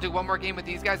punch. I'll do one more game with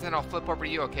these guys and then I'll flip over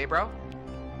to you, okay, bro?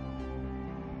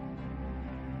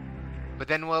 But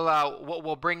then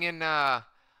we'll bring in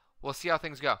we'll see how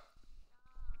things go.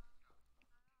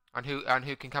 On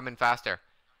who can come in faster.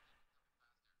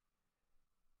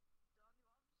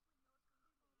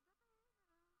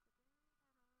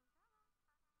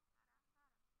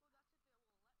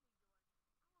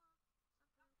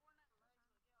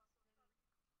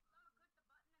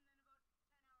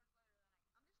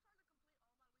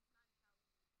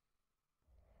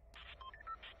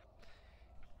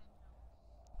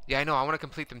 Yeah, I know. I want to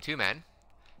complete them too, man.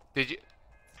 Did you?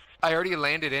 I already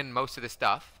landed in most of the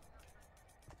stuff.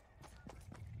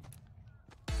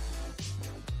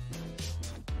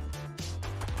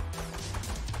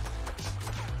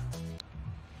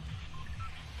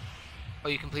 Oh,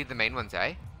 you completed the main ones,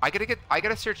 eh? I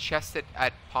gotta search chests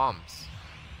at Palms.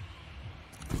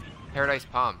 Paradise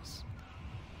Palms.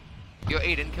 Yo,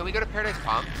 Aiden, can we go to Paradise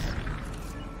Palms?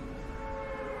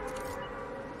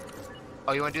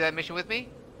 Oh, you wanna do that mission with me?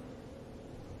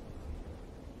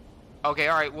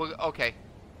 Okay, alright, well, okay.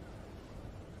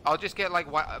 I'll just get like,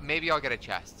 maybe I'll get a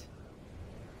chest.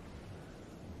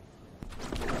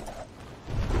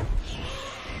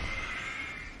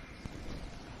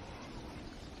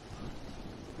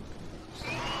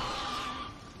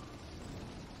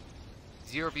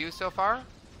 Zero views so far?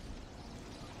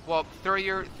 Well, throw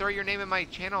your name in my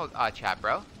channel chat,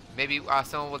 bro. Maybe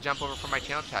someone will jump over from my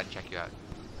channel chat and check you out.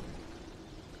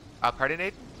 Pardon,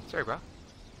 Aiden? Sorry, bro.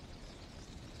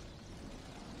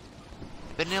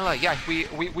 Vanilla, yeah,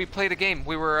 we played a game.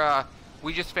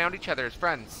 We just found each other as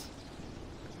friends.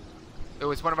 It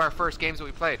was one of our first games that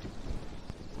we played.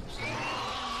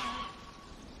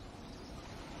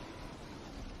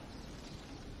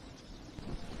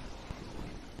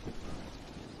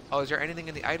 Oh, is there anything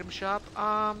in the item shop?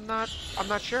 I'm not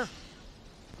sure.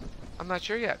 I'm not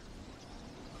sure yet.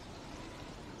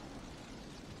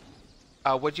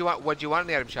 What'd you want in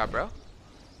the item shop, bro?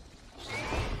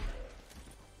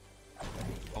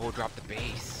 Oh, drop the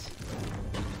base.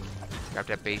 Drop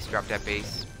that base, drop that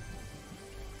base.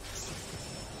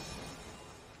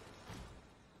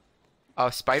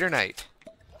 Oh, Spider Knight.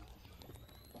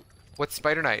 What's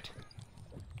Spider Knight?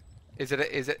 Is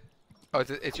it oh,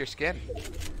 it's your skin.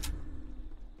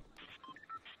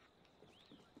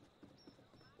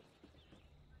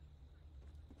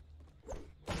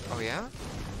 Oh yeah?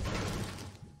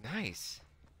 Nice.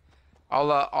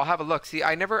 I'll have a look. See,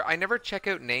 I never check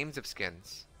out names of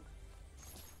skins.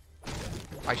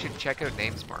 I should check out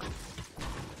names more.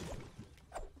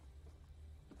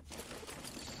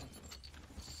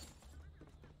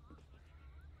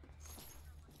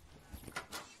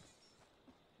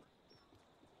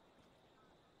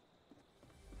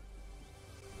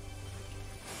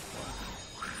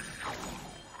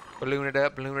 Balloon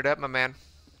it up, my man.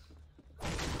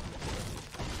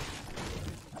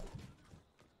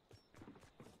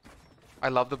 I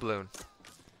love the balloon.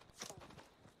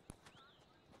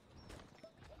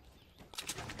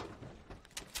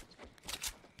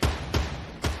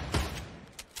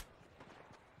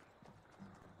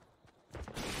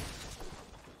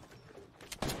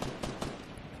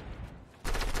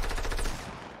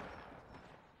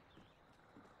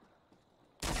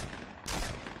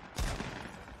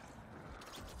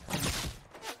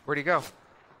 Where'd he go?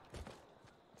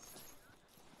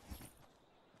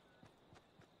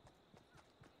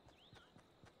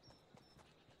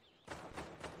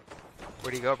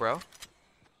 Where'd he go, bro?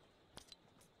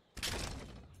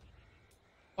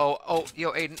 Oh,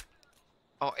 yo, Aiden.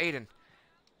 Oh, Aiden.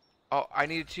 Oh, I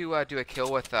needed to do a kill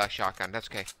with shotgun. That's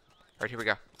okay. Alright, here we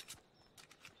go.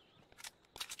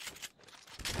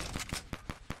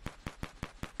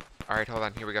 Alright, hold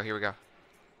on. Here we go, here we go.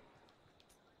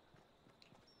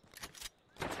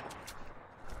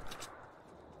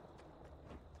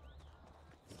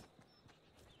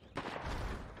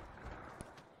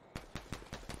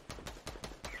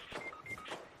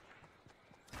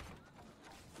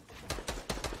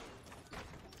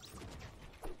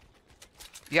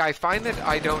 Yeah, I find that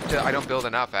I don't build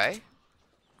enough, eh?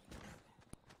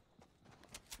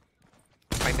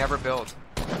 I never build.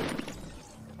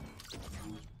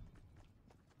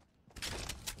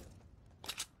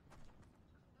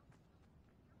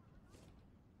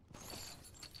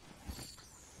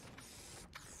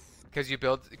 Because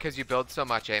you build so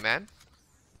much, eh, man?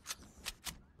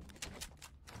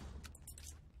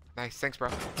 Nice, thanks, bro.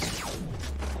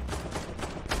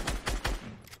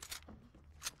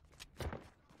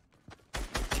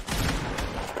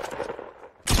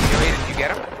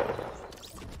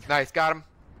 Nice, got him.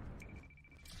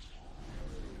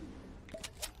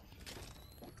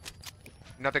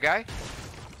 Another guy?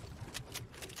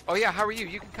 Oh yeah, how are you?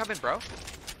 You can come in, bro.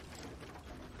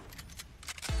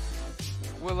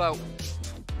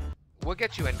 We'll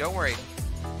get you in, don't worry.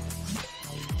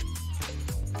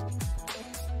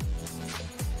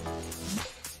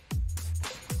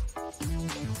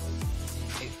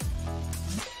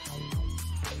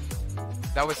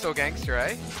 That was so gangster,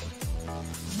 eh?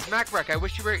 Smackwreck, I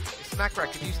wish you were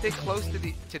Smackwreck. If you stay close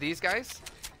to these guys,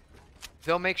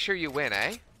 they'll make sure you win,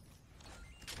 eh?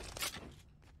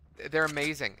 They're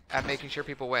amazing at making sure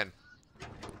people win.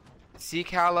 C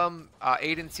Callum,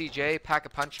 Aiden CJ, Pack a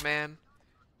Punch Man.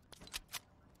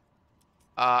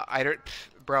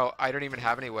 Bro, I don't even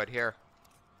have any wood here.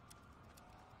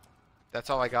 That's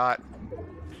all I got.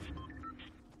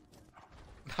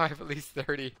 I have at least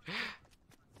 30.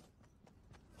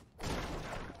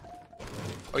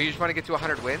 Oh, you just want to get to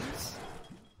 100 wins?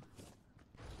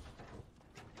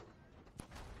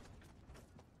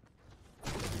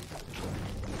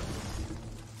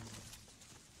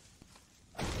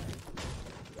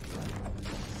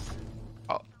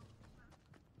 Oh.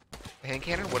 Hand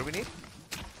cannon? What do we need?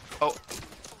 Oh.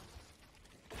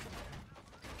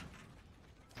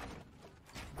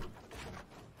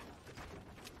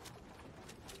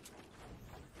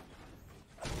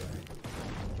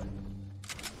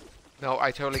 No,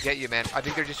 I totally get you, man. I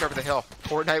think they're just over the hill.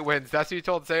 Fortnite wins. That's what you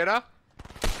told Sayana?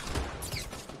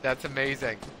 That's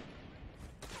amazing.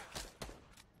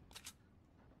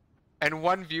 And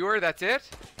 1 viewer, that's it?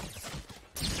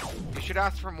 You should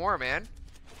ask for more, man.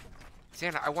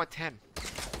 Sayana, I want 10.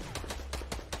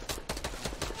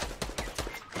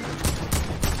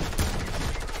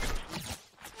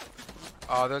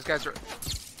 Oh, those guys were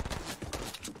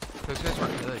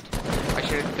good. I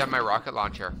should have done my rocket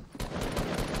launcher.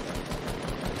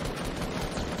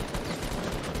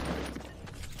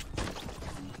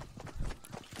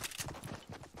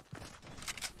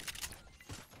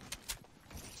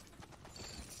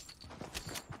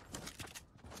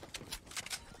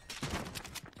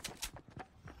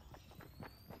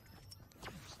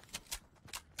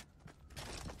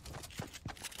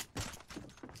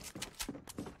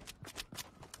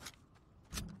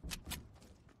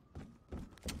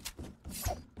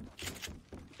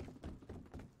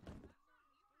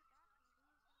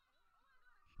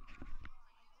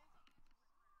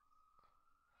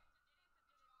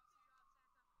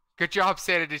 Good job,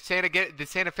 Santa. Did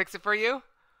Santa fix it for you?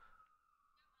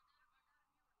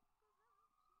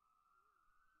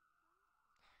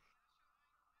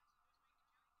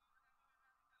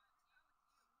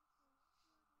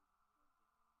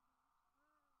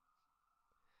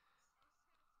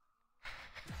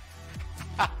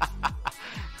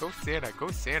 Go Santa, go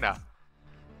Santa.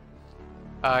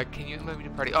 Can you let me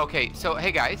to party? Okay, so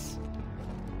hey guys,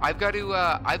 I've got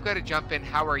to jump in.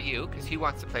 How are you? Because he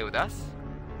wants to play with us.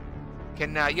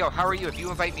 Yo, how are you? If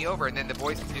you invite me over, and then the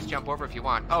boys can just jump over if you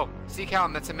want. Oh, see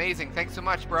Callum, that's amazing. Thanks so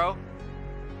much, bro.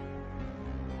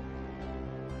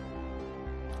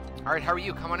 All right, how are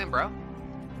you? Come on in, bro.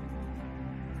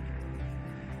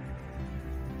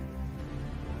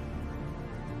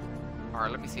 All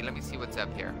right, let me see what's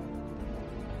up here.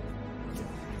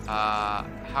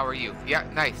 How are you? Yeah,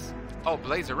 nice. Oh,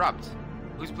 Blaze Erupt.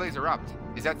 Who's Blaze Erupt?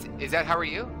 Is that how are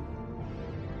you?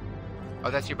 Oh,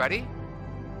 that's your buddy?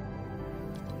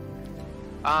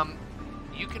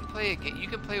 You can play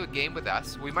a game with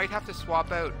us. We might have to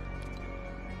swap out.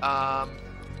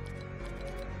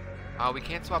 We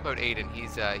can't swap out Aiden.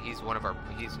 He's one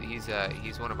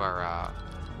of our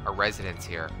residents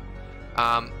here.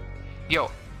 Yo,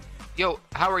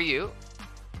 how are you?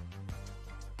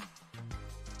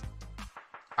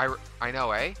 I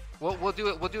know, eh? We'll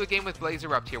do a game with Blaze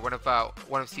Erupt here, one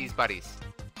of C's buddies,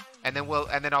 and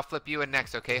then I'll flip you in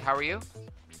next. Okay, how are you?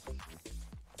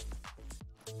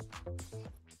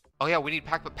 Oh yeah, we need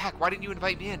Pack, but Pack, why didn't you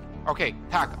invite me in? Okay,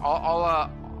 Pack,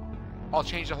 I'll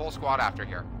change the whole squad after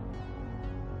here.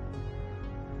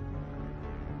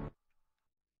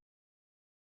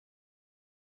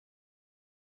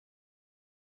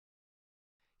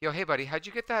 Yo, hey buddy, how'd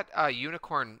you get that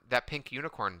unicorn, that pink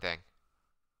unicorn thing?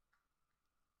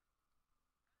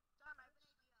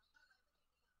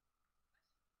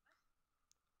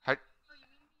 How?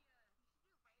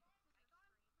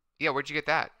 Yeah, where'd you get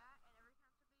that?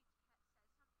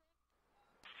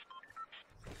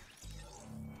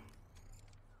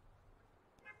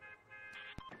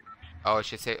 Oh, it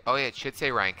should say. Oh yeah, it should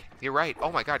say rank. You're right.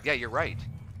 Oh my God, yeah, you're right.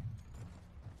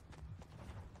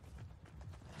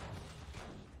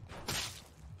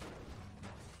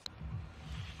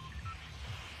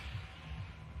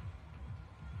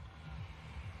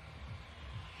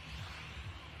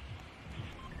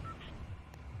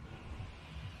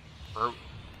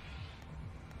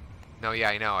 No, yeah,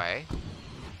 I know, eh?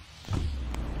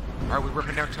 Are we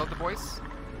ripping down Tilted, boys?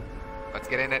 Let's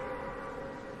get in it.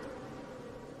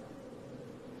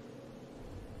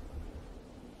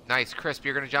 Nice, Crisp,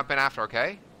 you're gonna jump in after,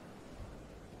 okay?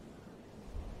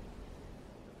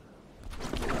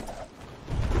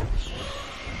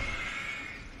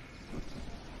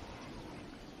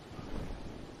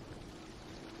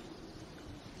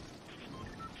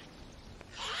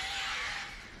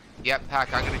 Yep,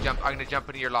 Pack, I'm gonna jump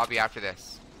into your lobby after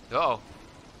this. Uh-oh.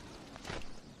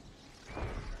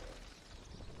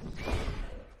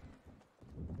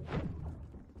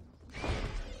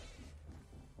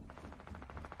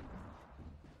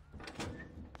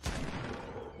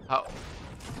 Oh.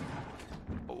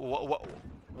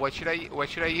 What should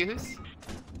I use?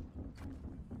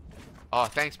 Oh,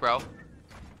 thanks, bro.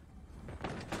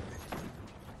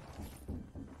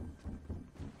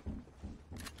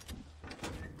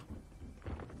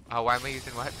 Oh, why am I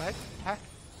using what? Huh?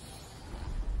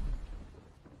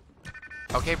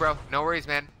 Okay, bro. No worries,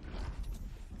 man.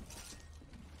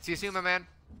 See you soon, my man.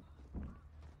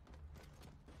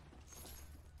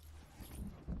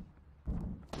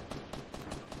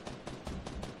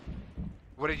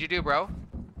 What did you do, bro?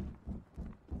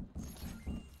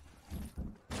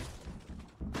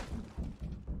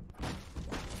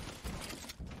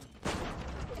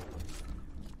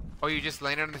 Oh, you just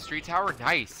landed on the street tower?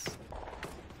 Nice.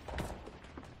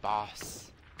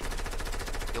 Boss.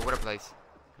 Yo, what a place.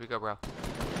 Here we go, bro.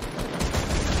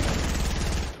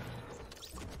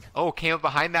 Oh, came up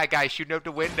behind that guy shooting out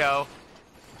the window.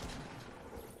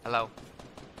 Hello.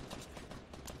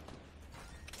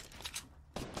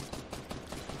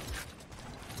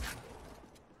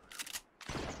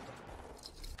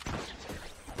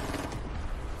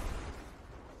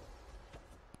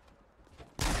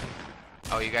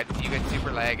 Oh, you got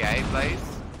super lag, eh, Blaze?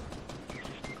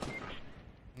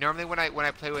 Normally when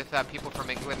I play with people from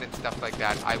England and stuff like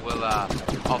that, I will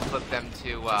I'll flip them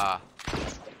to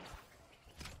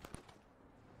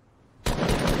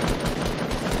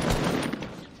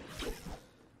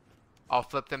I'll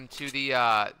flip them to the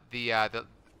oh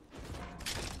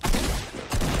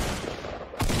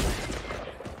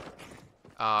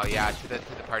yeah, to the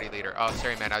party leader. Oh,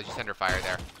 sorry man, I was just under fire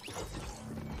there.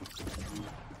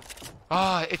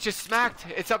 Oh, it just smacked.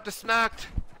 It's up to smacked.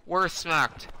 We're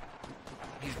smacked.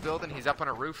 He's building. He's up on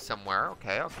a roof somewhere.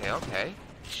 Okay, okay, okay.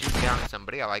 Shooting down at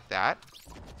somebody. I like that.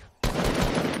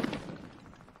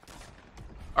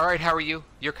 All right, how are you?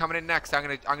 You're coming in next. I'm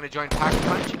gonna join Pack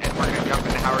Punch, and we're gonna jump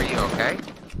into how are you? Okay.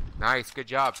 Nice. Good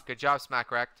job. Good job,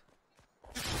 Smack Wrecked.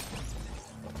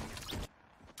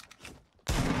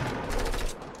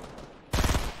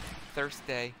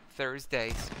 Thursday.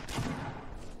 Thursdays.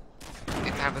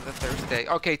 It's time for the Thursday.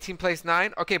 Okay, team place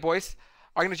 9. Okay, boys.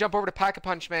 I'm going to jump over to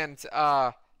Pack-a-Punch Man's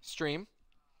stream.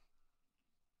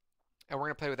 And we're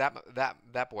going to play with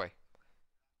that boy.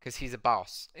 Because he's a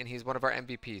boss. And he's one of our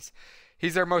MVPs.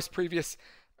 He's our most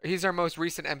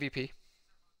recent MVP.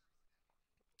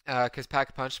 Because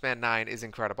Pack-a-Punch Man 9 is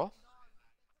incredible.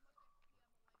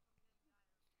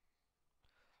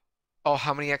 Oh,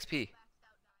 how many XP?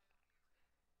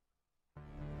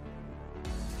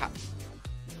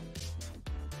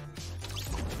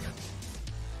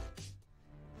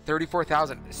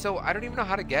 34,000. So I don't even know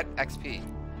how to get XP.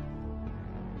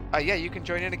 Yeah, you can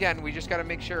join in again. We just got to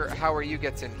make sure How Are You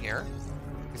gets in here.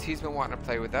 Because he's been wanting to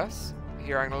play with us.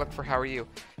 Here, I'm going to look for How Are You.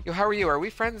 Yo, how are you? Are we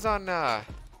friends on... Are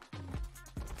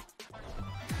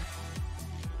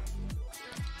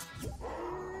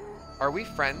we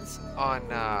friends on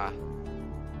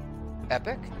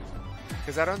Epic?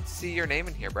 Because I don't see your name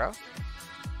in here, bro.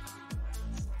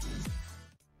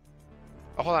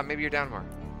 Oh, hold on. Maybe you're down more.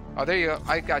 Oh, there you go.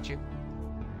 I got you.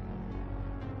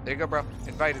 There you go, bro.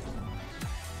 Invited.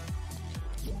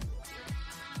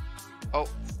 Oh.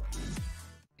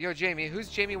 Yo, Jamie. Who's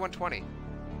Jamie 120?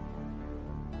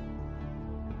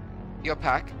 Yo,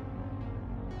 Pack.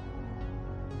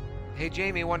 Hey,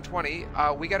 Jamie 120.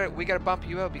 We gotta bump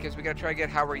you out because we gotta try to get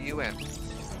How Are You in.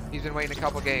 He's been waiting a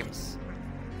couple games.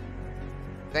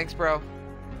 Thanks, bro.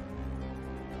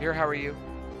 Here, How Are You?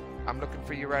 I'm looking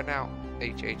for you right now.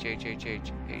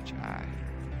 H-H-H-H-H-H-I.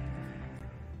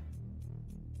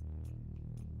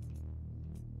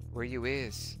 Where you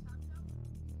is?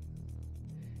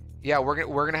 Yeah,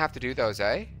 we're gonna have to do those,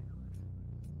 eh?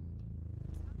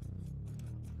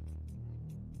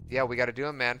 Yeah, we gotta do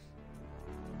them, man.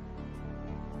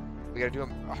 We gotta do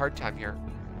them a hard time here.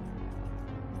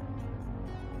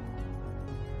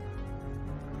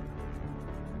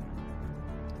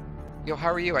 Yo,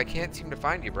 how are you? I can't seem to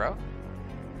find you, bro.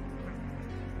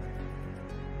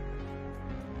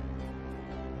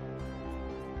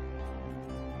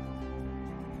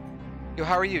 Yo,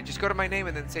 how are you? Just go to my name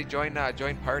and then say join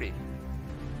join party.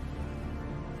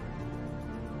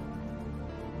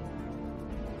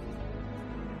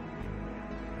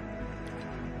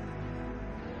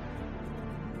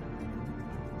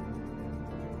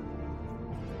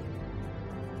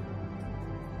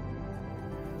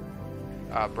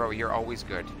 Bro, you're always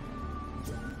good.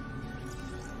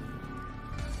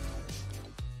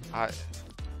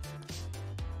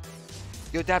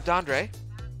 Yo, Dab Dondre.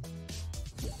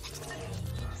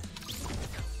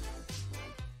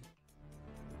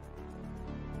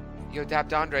 Yo, Dab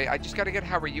Dondre, I just gotta get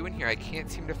How Are You in here. I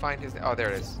can't seem to find his... Oh, there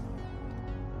it is.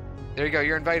 There you go,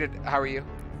 you're invited. How are you?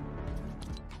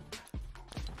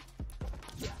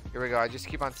 Here we go, I just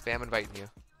keep on spam inviting you.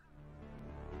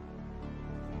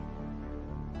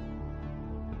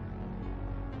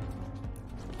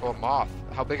 Oh, moth.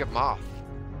 How big a moth?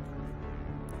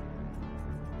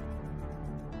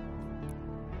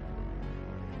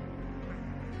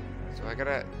 So I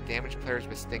gotta damage players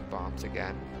with stink bombs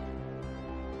again.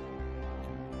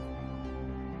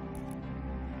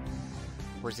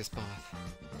 Where's this moth?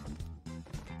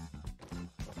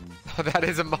 Oh, that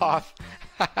is a moth.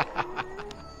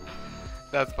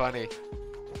 That's funny.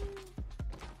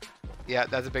 Yeah,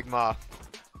 that's a big moth.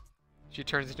 She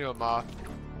turns into a moth.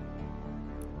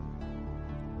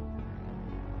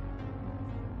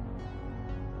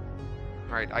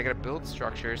 Alright, I gotta build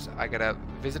structures. I gotta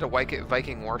visit a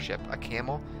Viking warship, a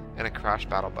camel, and a crash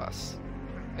battle bus.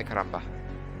 Ay caramba.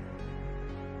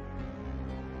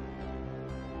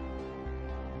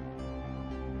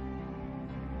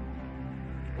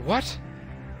 What?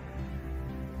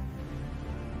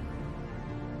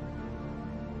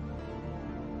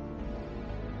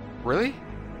 Really?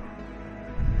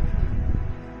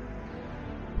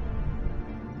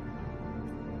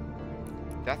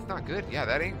 That's not good. Yeah,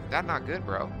 that not good,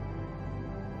 bro.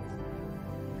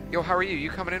 Yo, how are you?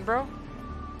 You coming in, bro?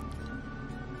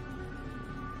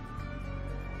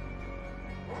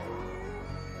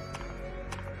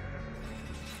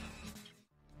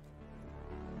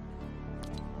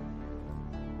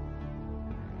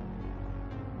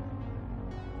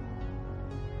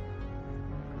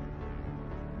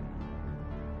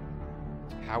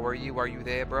 How are you? Are you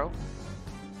there, bro?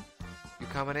 You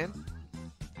coming in?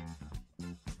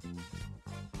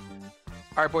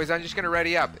 Alright, boys, I'm just gonna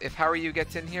ready up. If How Are You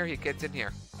gets in here, he gets in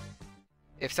here.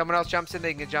 If someone else jumps in,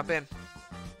 they can jump in.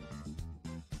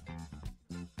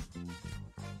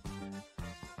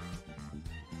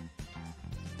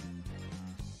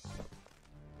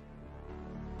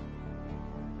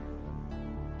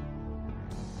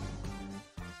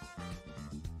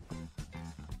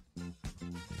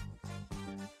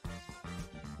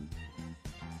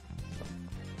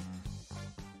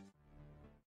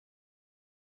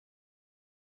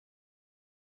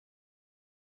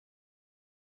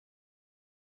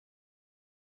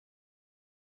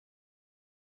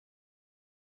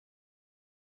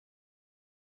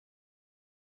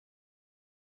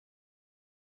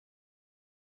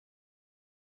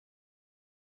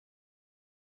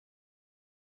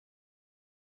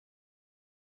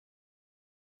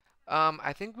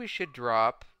 I think we should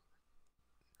drop...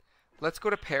 Let's go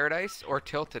to Paradise or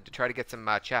Tilted to try to get some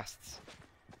chests.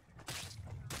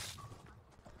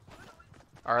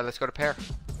 Alright, let's go to Pair.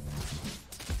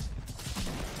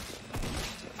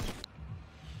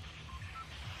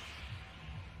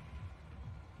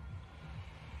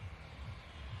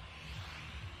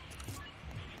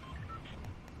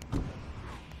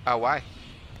 Oh, why?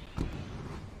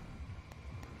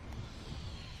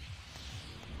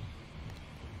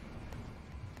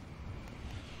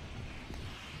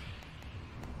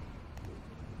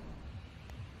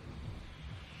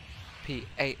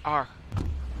 P-A-R.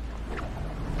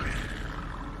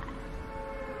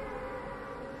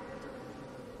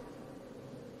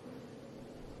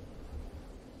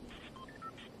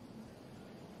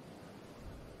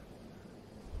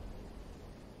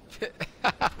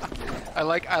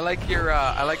 I like your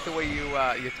I like the way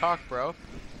you talk, bro.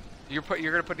 You're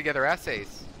gonna put together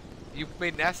essays. You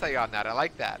made an essay on that. I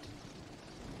like that.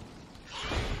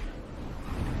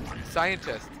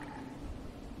 Scientist.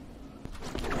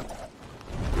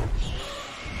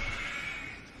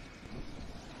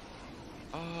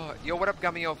 Oh, yo, what up,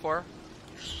 Gummy04?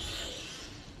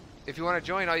 If you want to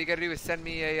join, all you gotta do is send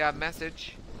me a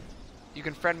message. You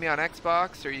can friend me on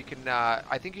Xbox, or you can,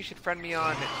 I think you should friend me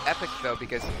on Epic, though,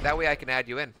 because that way I can add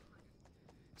you in.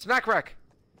 Smack wreck!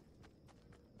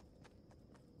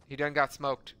 He done got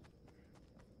smoked.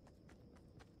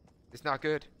 It's not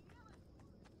good.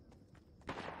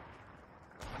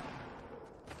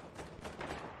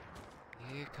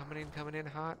 Yeah, coming in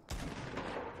hot.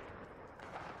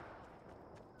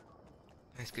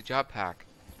 Nice, good job, Pack.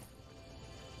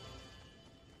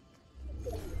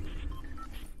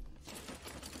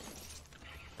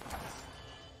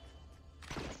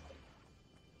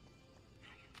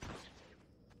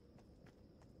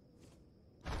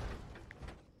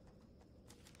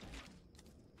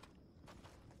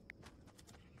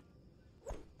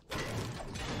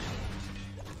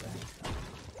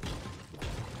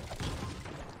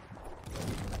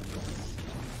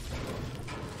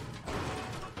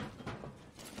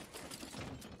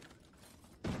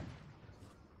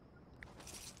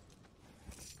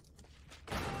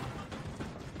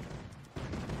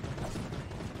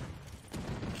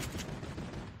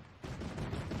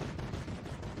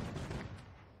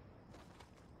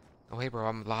 Oh, hey, bro,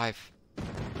 I'm alive.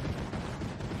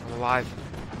 I'm alive.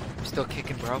 I'm still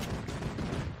kicking, bro.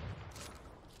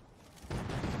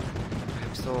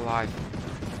 I'm still alive.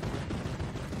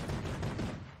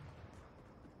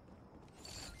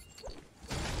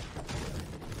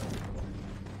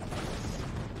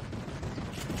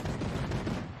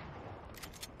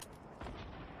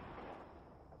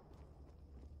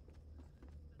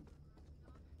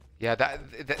 Yeah,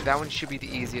 that one should be the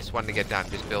easiest one to get done,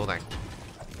 just building.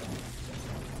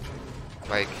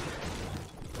 Like,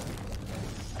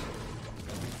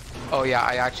 oh yeah,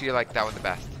 I actually like that one the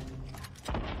best.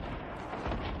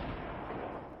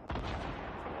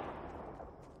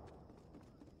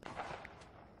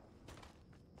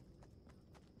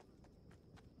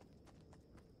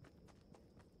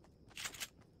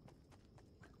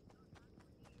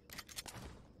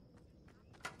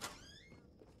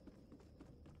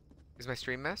 Is my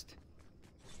stream missed?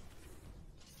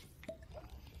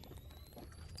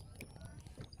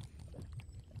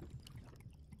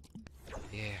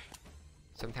 Yeah.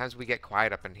 Sometimes we get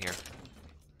quiet up in here.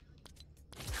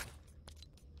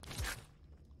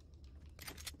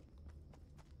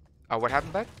 Oh, what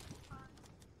happened, bud?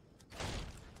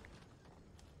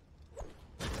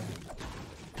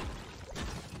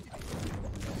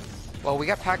 Well, we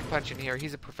got Pack-a-Punch in here.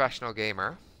 He's a professional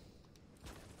gamer.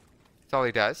 That's all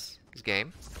he does, is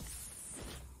game.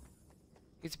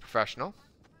 He's a professional.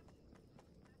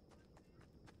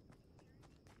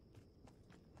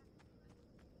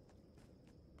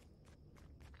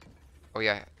 Oh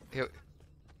yeah, he'll...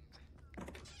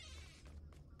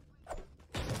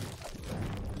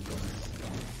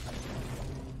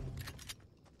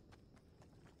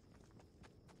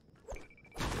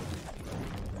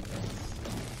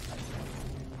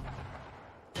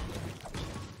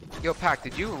 Yo, Pack,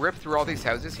 did you rip through all these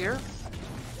houses here?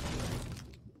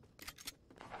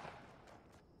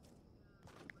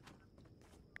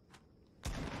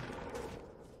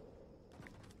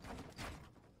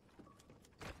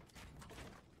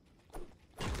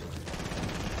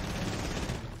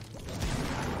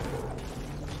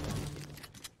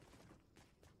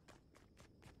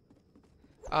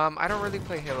 I don't really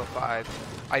play Halo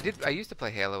 5. I used to play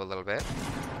Halo a little bit.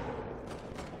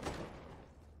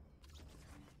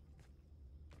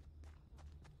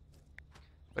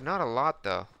 But not a lot,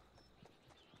 though.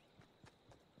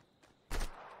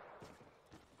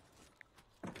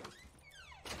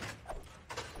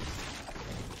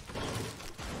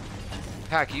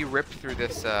 Pack, you ripped through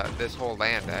this this whole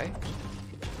land, eh?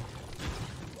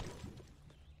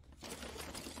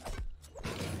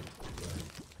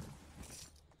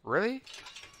 Really?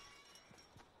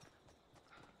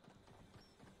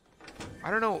 I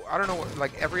don't know what,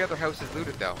 like, every other house is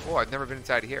looted though. Oh, I've never been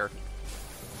inside here.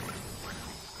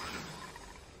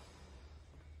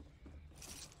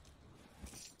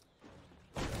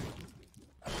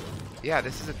 Yeah,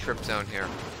 this is a trip zone here.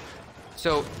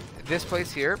 So, this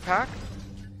place here, Pack,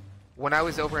 when I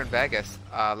was over in Vegas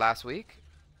last week,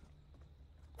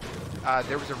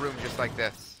 there was a room just like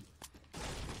this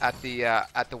at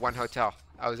the one hotel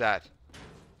I was at.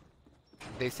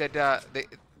 They said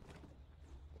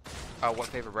what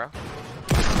favor, bro?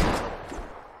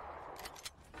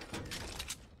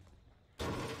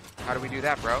 How do we do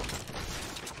that, bro?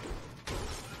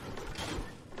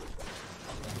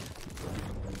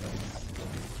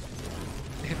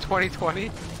 In 2020?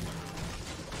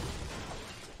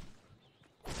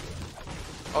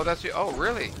 Oh, that's you. Oh,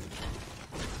 really?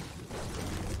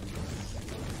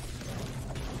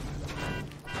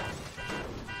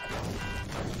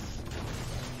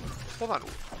 Hold on.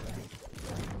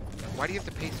 Why do you have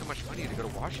to pay so much money to go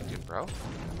to Washington, bro?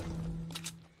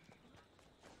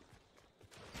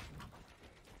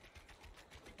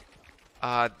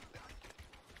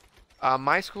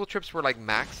 My school trips were like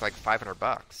max like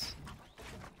 $500.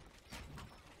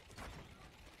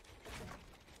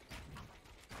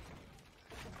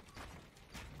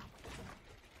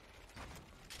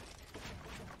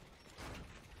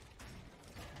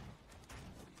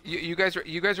 You guys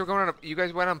were going on. You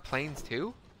guys went on planes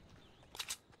too.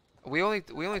 We only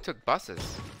took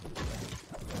buses.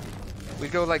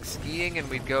 We'd go like skiing, and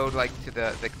we'd go like to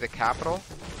the Capitol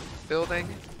building,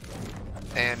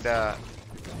 and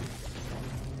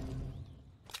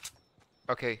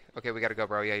okay, we gotta go,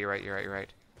 bro. Yeah, you're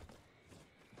right.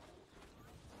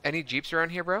 Any Jeeps around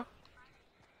here, bro?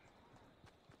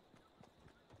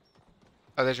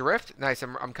 Oh, there's a rift. Nice.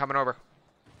 I'm coming over.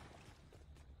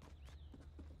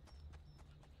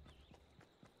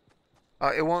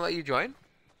 It won't let you join?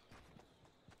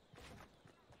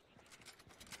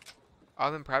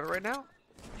 I'm in private right now?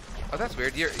 Oh, that's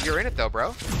weird. You're in it though,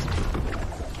 bro.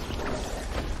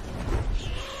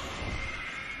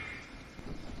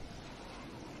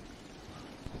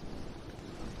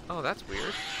 Oh, that's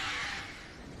weird.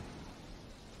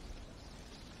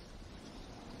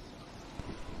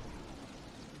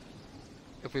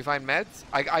 If we find meds,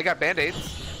 I got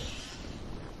band-aids.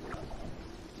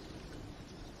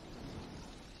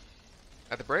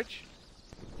 At the bridge?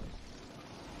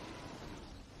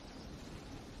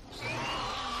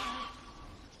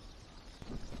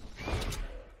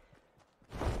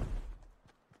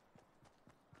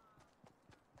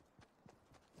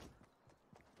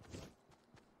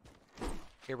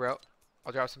 Here, bro.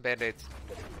 I'll drop some band-aids.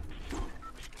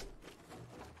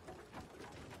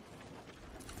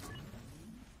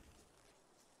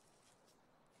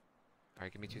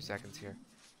 Alright, give me 2 seconds here.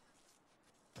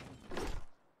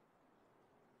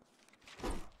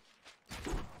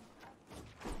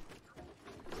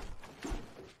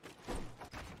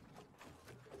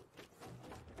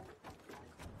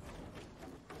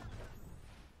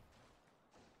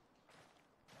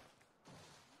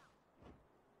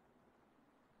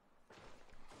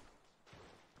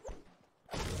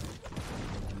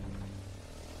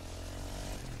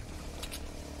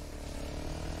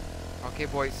 Okay,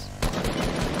 boys.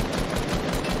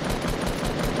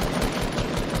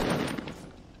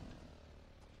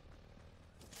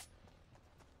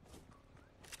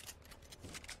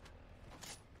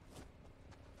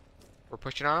 We're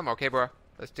pushing on them? Okay, bro.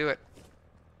 Let's do it.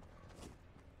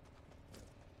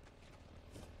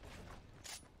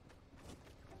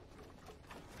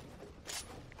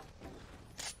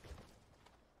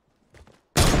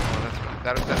 Oh,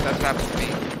 that's what happened to me.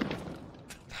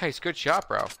 Nice, good shot,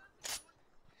 bro.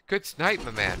 Good snipe,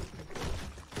 my man.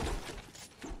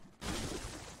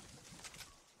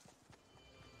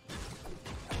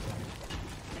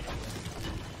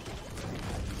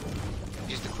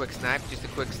 Just a quick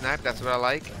snipe, that's what I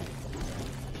like.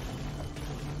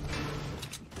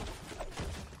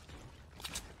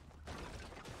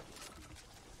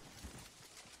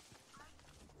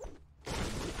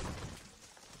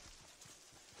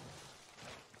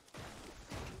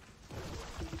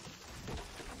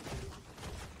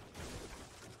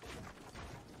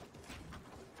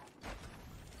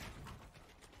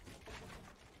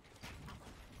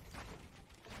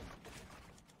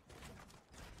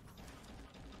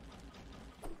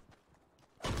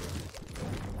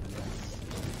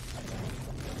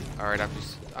 Alright,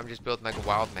 I'm just building like a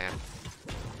wild man.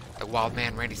 A wild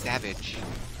man, Randy Savage.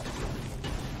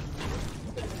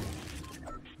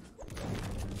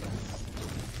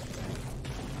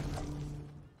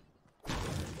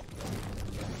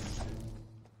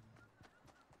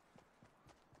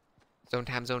 Zone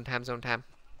time.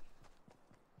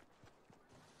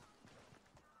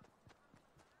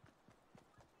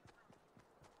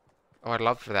 Oh, I'd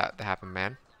love for that to happen,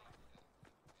 man.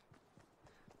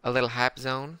 A little hype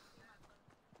zone.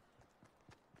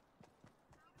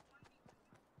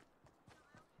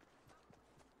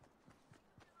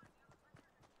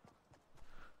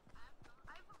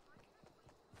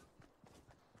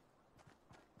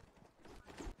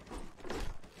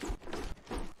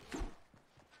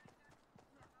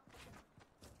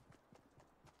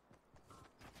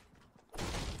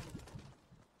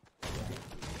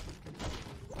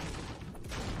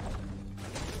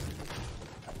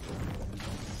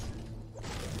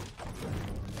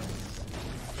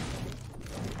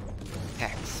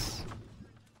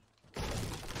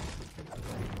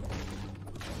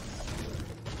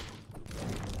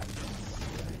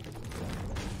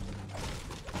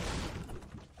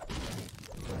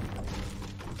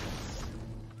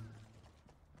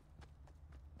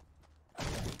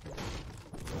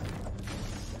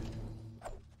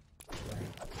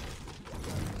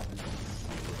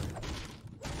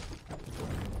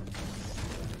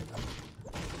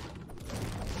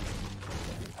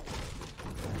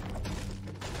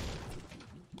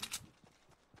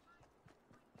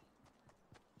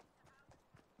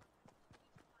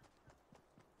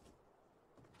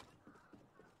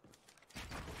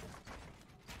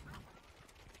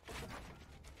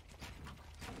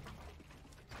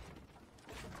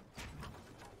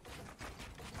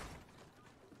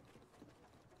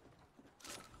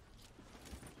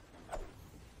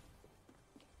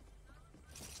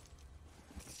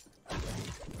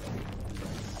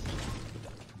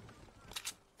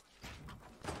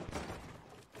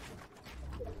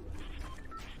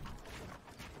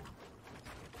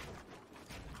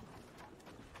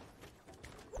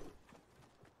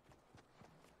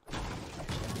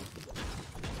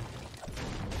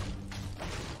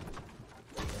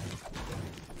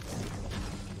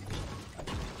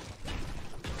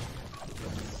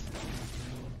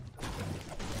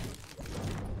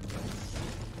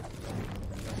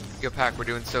 Yo, Pack, we're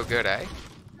doing so good, eh?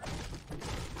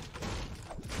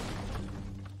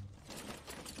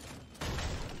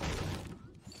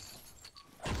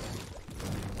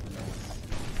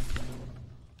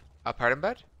 Pardon,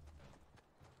 bud?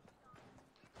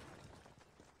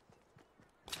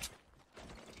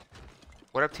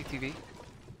 What up, TTV?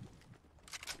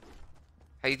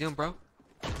 How you doing, bro?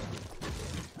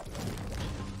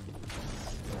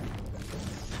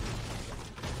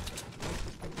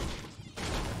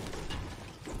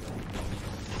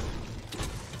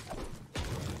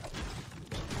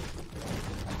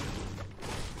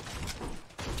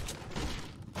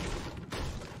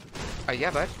 Yeah,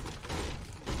 bud.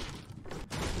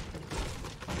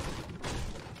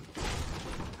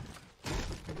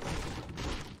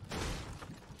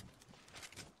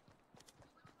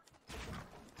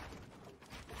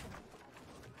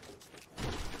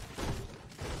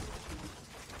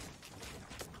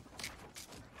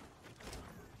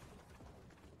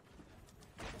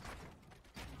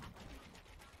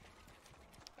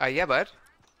 Yeah, bud.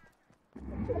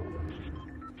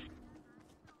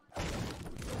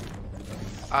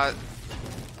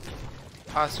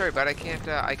 Sorry, bud. I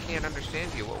can't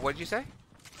understand you. What'd you say?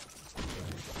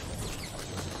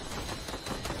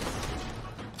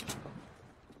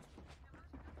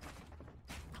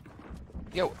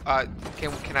 Yo,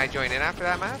 can I join in after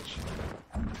that match?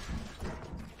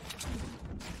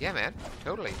 Yeah, man.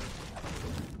 Totally.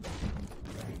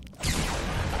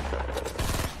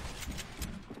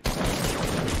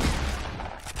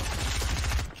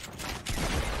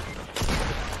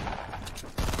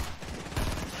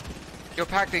 Yo,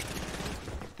 Pac,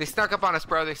 they snuck up on us,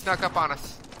 bro. They snuck up on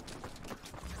us.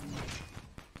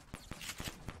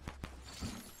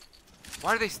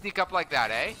 Why do they sneak up like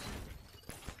that, eh?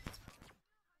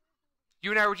 You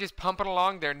and I were just pumping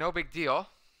along there, no big deal.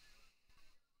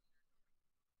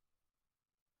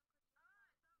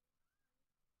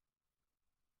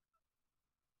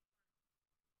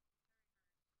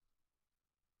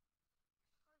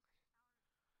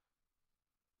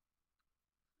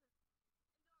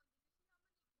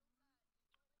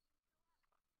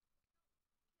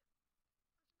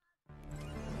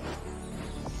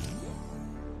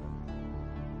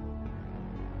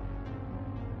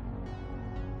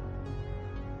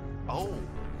 Oh,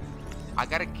 I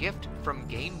got a gift from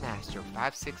Game Master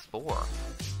 564.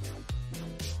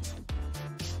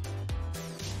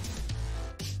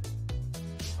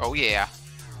 Oh yeah.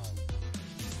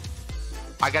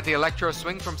 I got the electro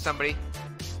swing from somebody.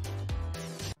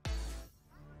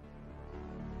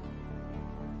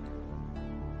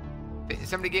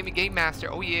 Somebody gave me Game Master.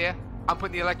 Oh yeah. I'm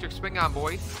putting the electric swing on,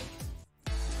 boys.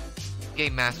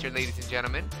 Game Master, ladies and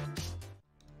gentlemen.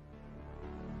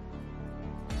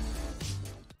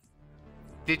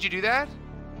 Did you do that?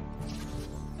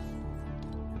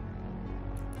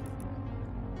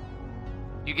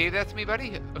 You gave that to me,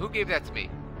 buddy? Who gave that to me?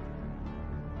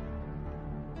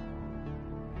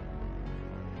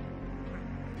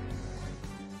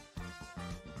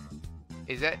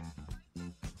 Is that...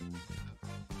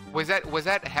 Was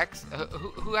that Hex?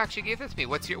 Who actually gave this to me?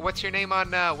 What's your name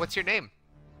on what's your name?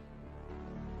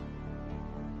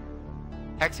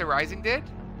 Hexa Rising did?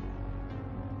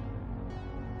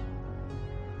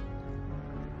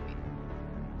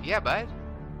 Yeah, bud.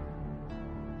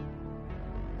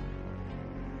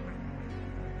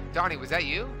 Donnie, was that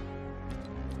you?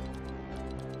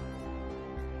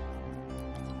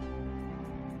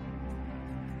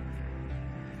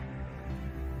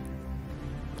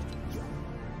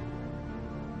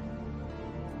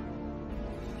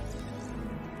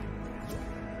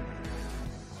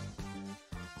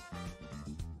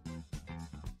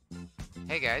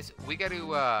 Hey guys, we got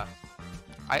to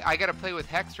I gotta play with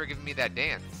Hex for giving me that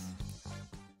dance.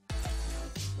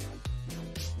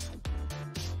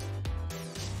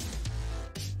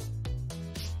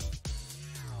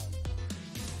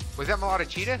 Was that Melodic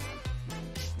Cheetah?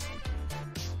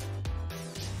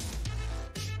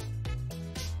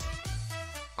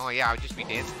 Oh yeah, I'll just be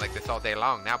dancing like this all day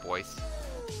long now, boys.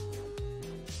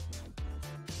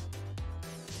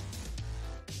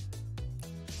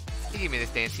 He gave me this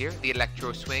dance here, the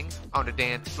electro swing on the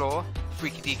dance floor.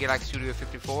 Freaky D Galaxy Studio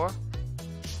 54.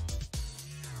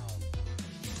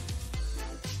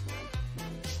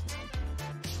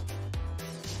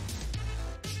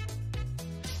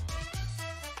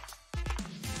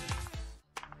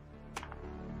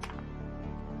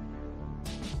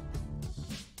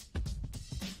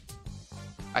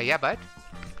 Yeah, bud.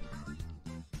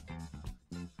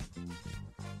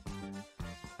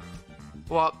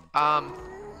 Well,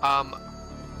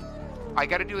 I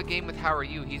got to do a game with How Are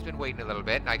You. He's been waiting a little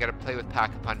bit, and I got to play with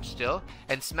Pack-a-Punch still.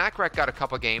 And Smackwreck got a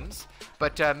couple games,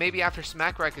 but maybe after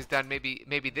Smackwreck is done,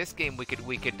 maybe this game we could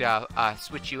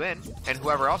switch you in, and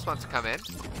whoever else wants to come in.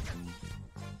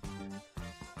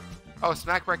 Oh,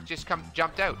 Smackwreck just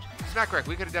jumped out. Smackwreck,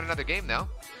 we could have done another game though.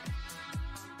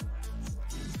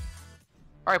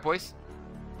 All right, boys.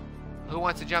 Who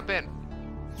wants to jump in?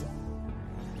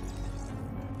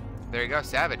 There you go,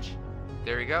 Savage.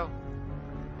 There you go.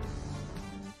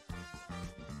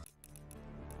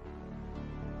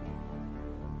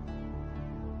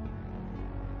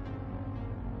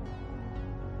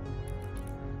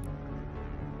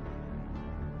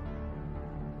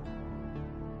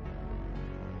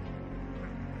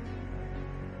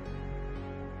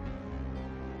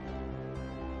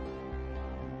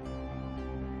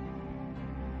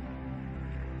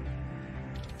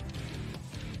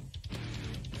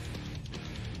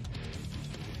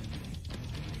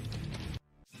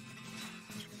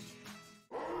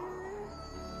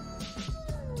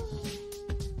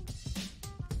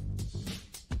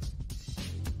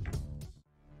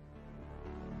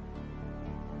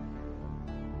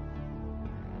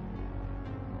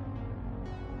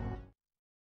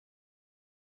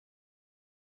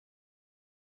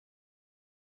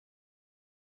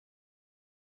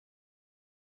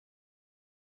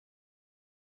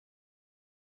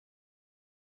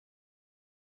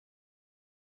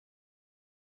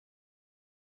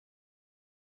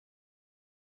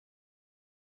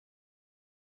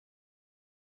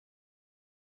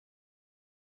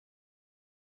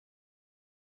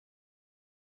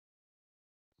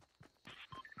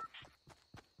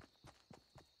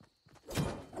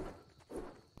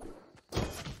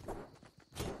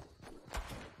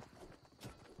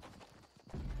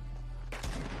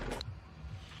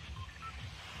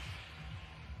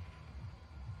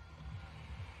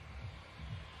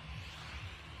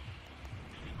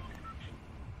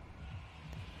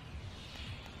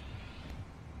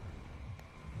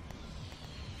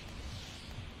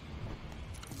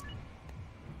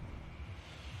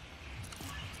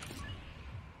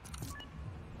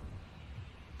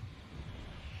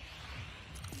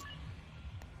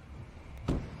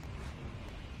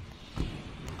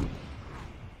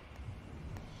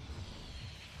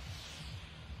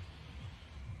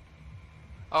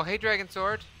 Oh, hey, Dragon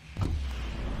Sword.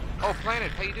 Oh,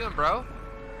 Planet, how you doing, bro?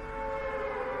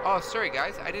 Oh, sorry,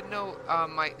 guys. I didn't know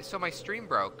my stream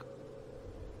broke.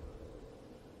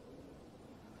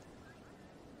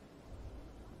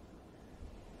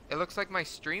 It looks like my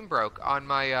stream broke on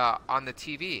my on the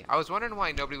TV. I was wondering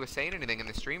why nobody was saying anything in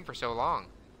the stream for so long.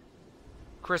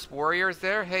 Chris Warrior's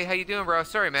there. Hey, how you doing, bro?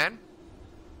 Sorry, man.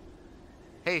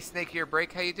 Hey, Snake Ear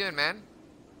Break, how you doing, man?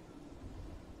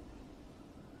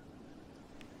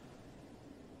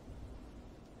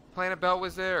 Planet Belt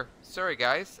was there. Sorry,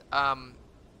 guys.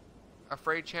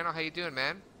 Afraid Channel, how you doing,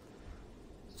 man?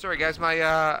 Sorry, guys.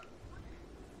 My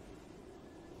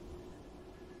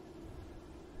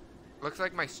looks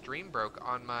like my stream broke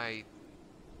on my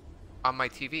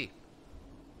TV.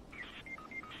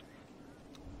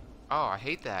 Oh, I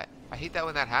hate that. I hate that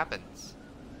when that happens.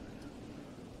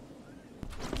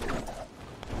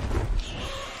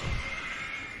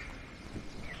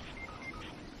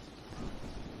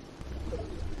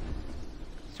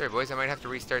 Sorry, boys, I might have to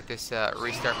restart this,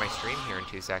 restart my stream here in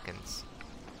 2 seconds.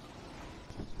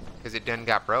 Because it done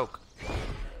got broke.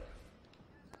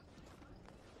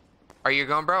 Are you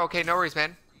going, bro? Okay, no worries,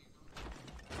 man.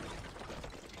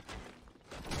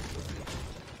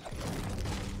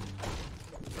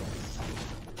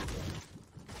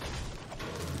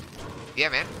 Yeah,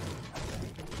 man.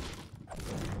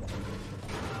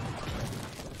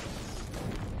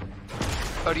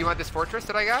 Oh, do you want this fortress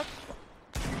that I got?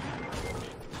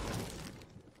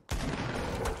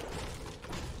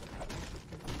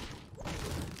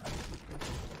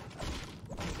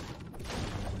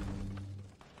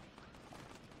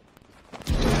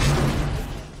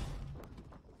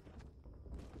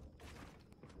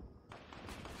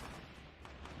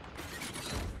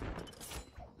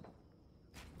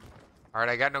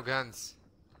 Alright, I got no guns.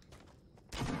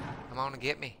 Come on and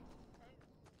get me.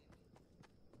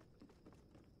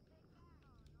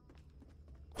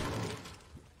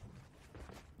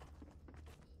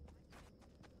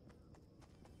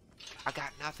 I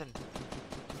got nothing.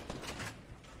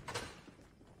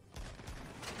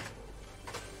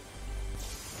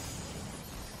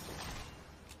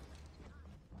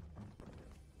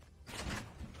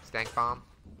 Stank bomb.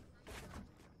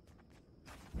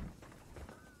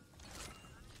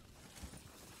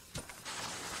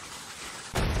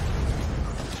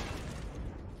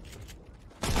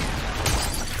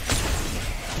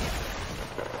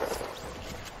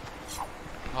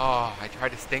 Oh, I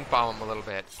tried to stink bomb him a little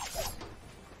bit.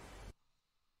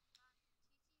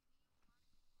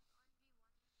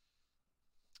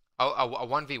 Oh, a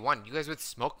 1v1. You guys would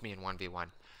smoke me in 1v1.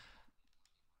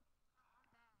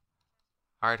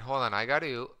 Alright, hold on. I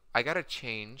gotta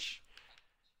change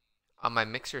on my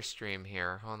mixer stream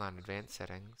here. Hold on, advanced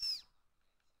settings.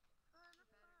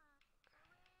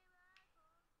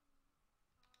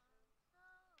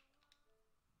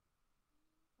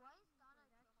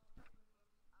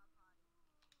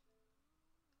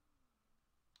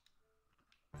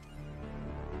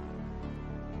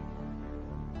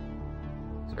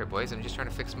 Sorry, boys. I'm just trying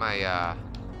to fix my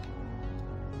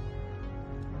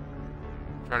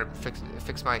trying to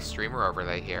fix my streamer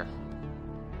overlay here.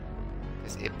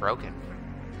 Is it broken?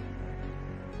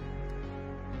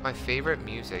 My favorite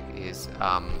music is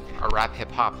a rap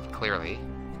hip hop, clearly.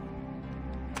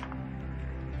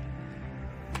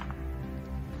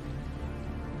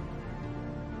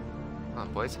 Hold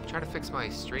on, boys. I'm trying to fix my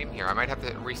stream here. I might have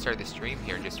to restart the stream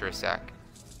here just for a sec.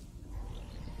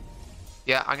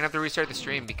 Yeah, I'm gonna have to restart the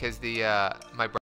stream because the my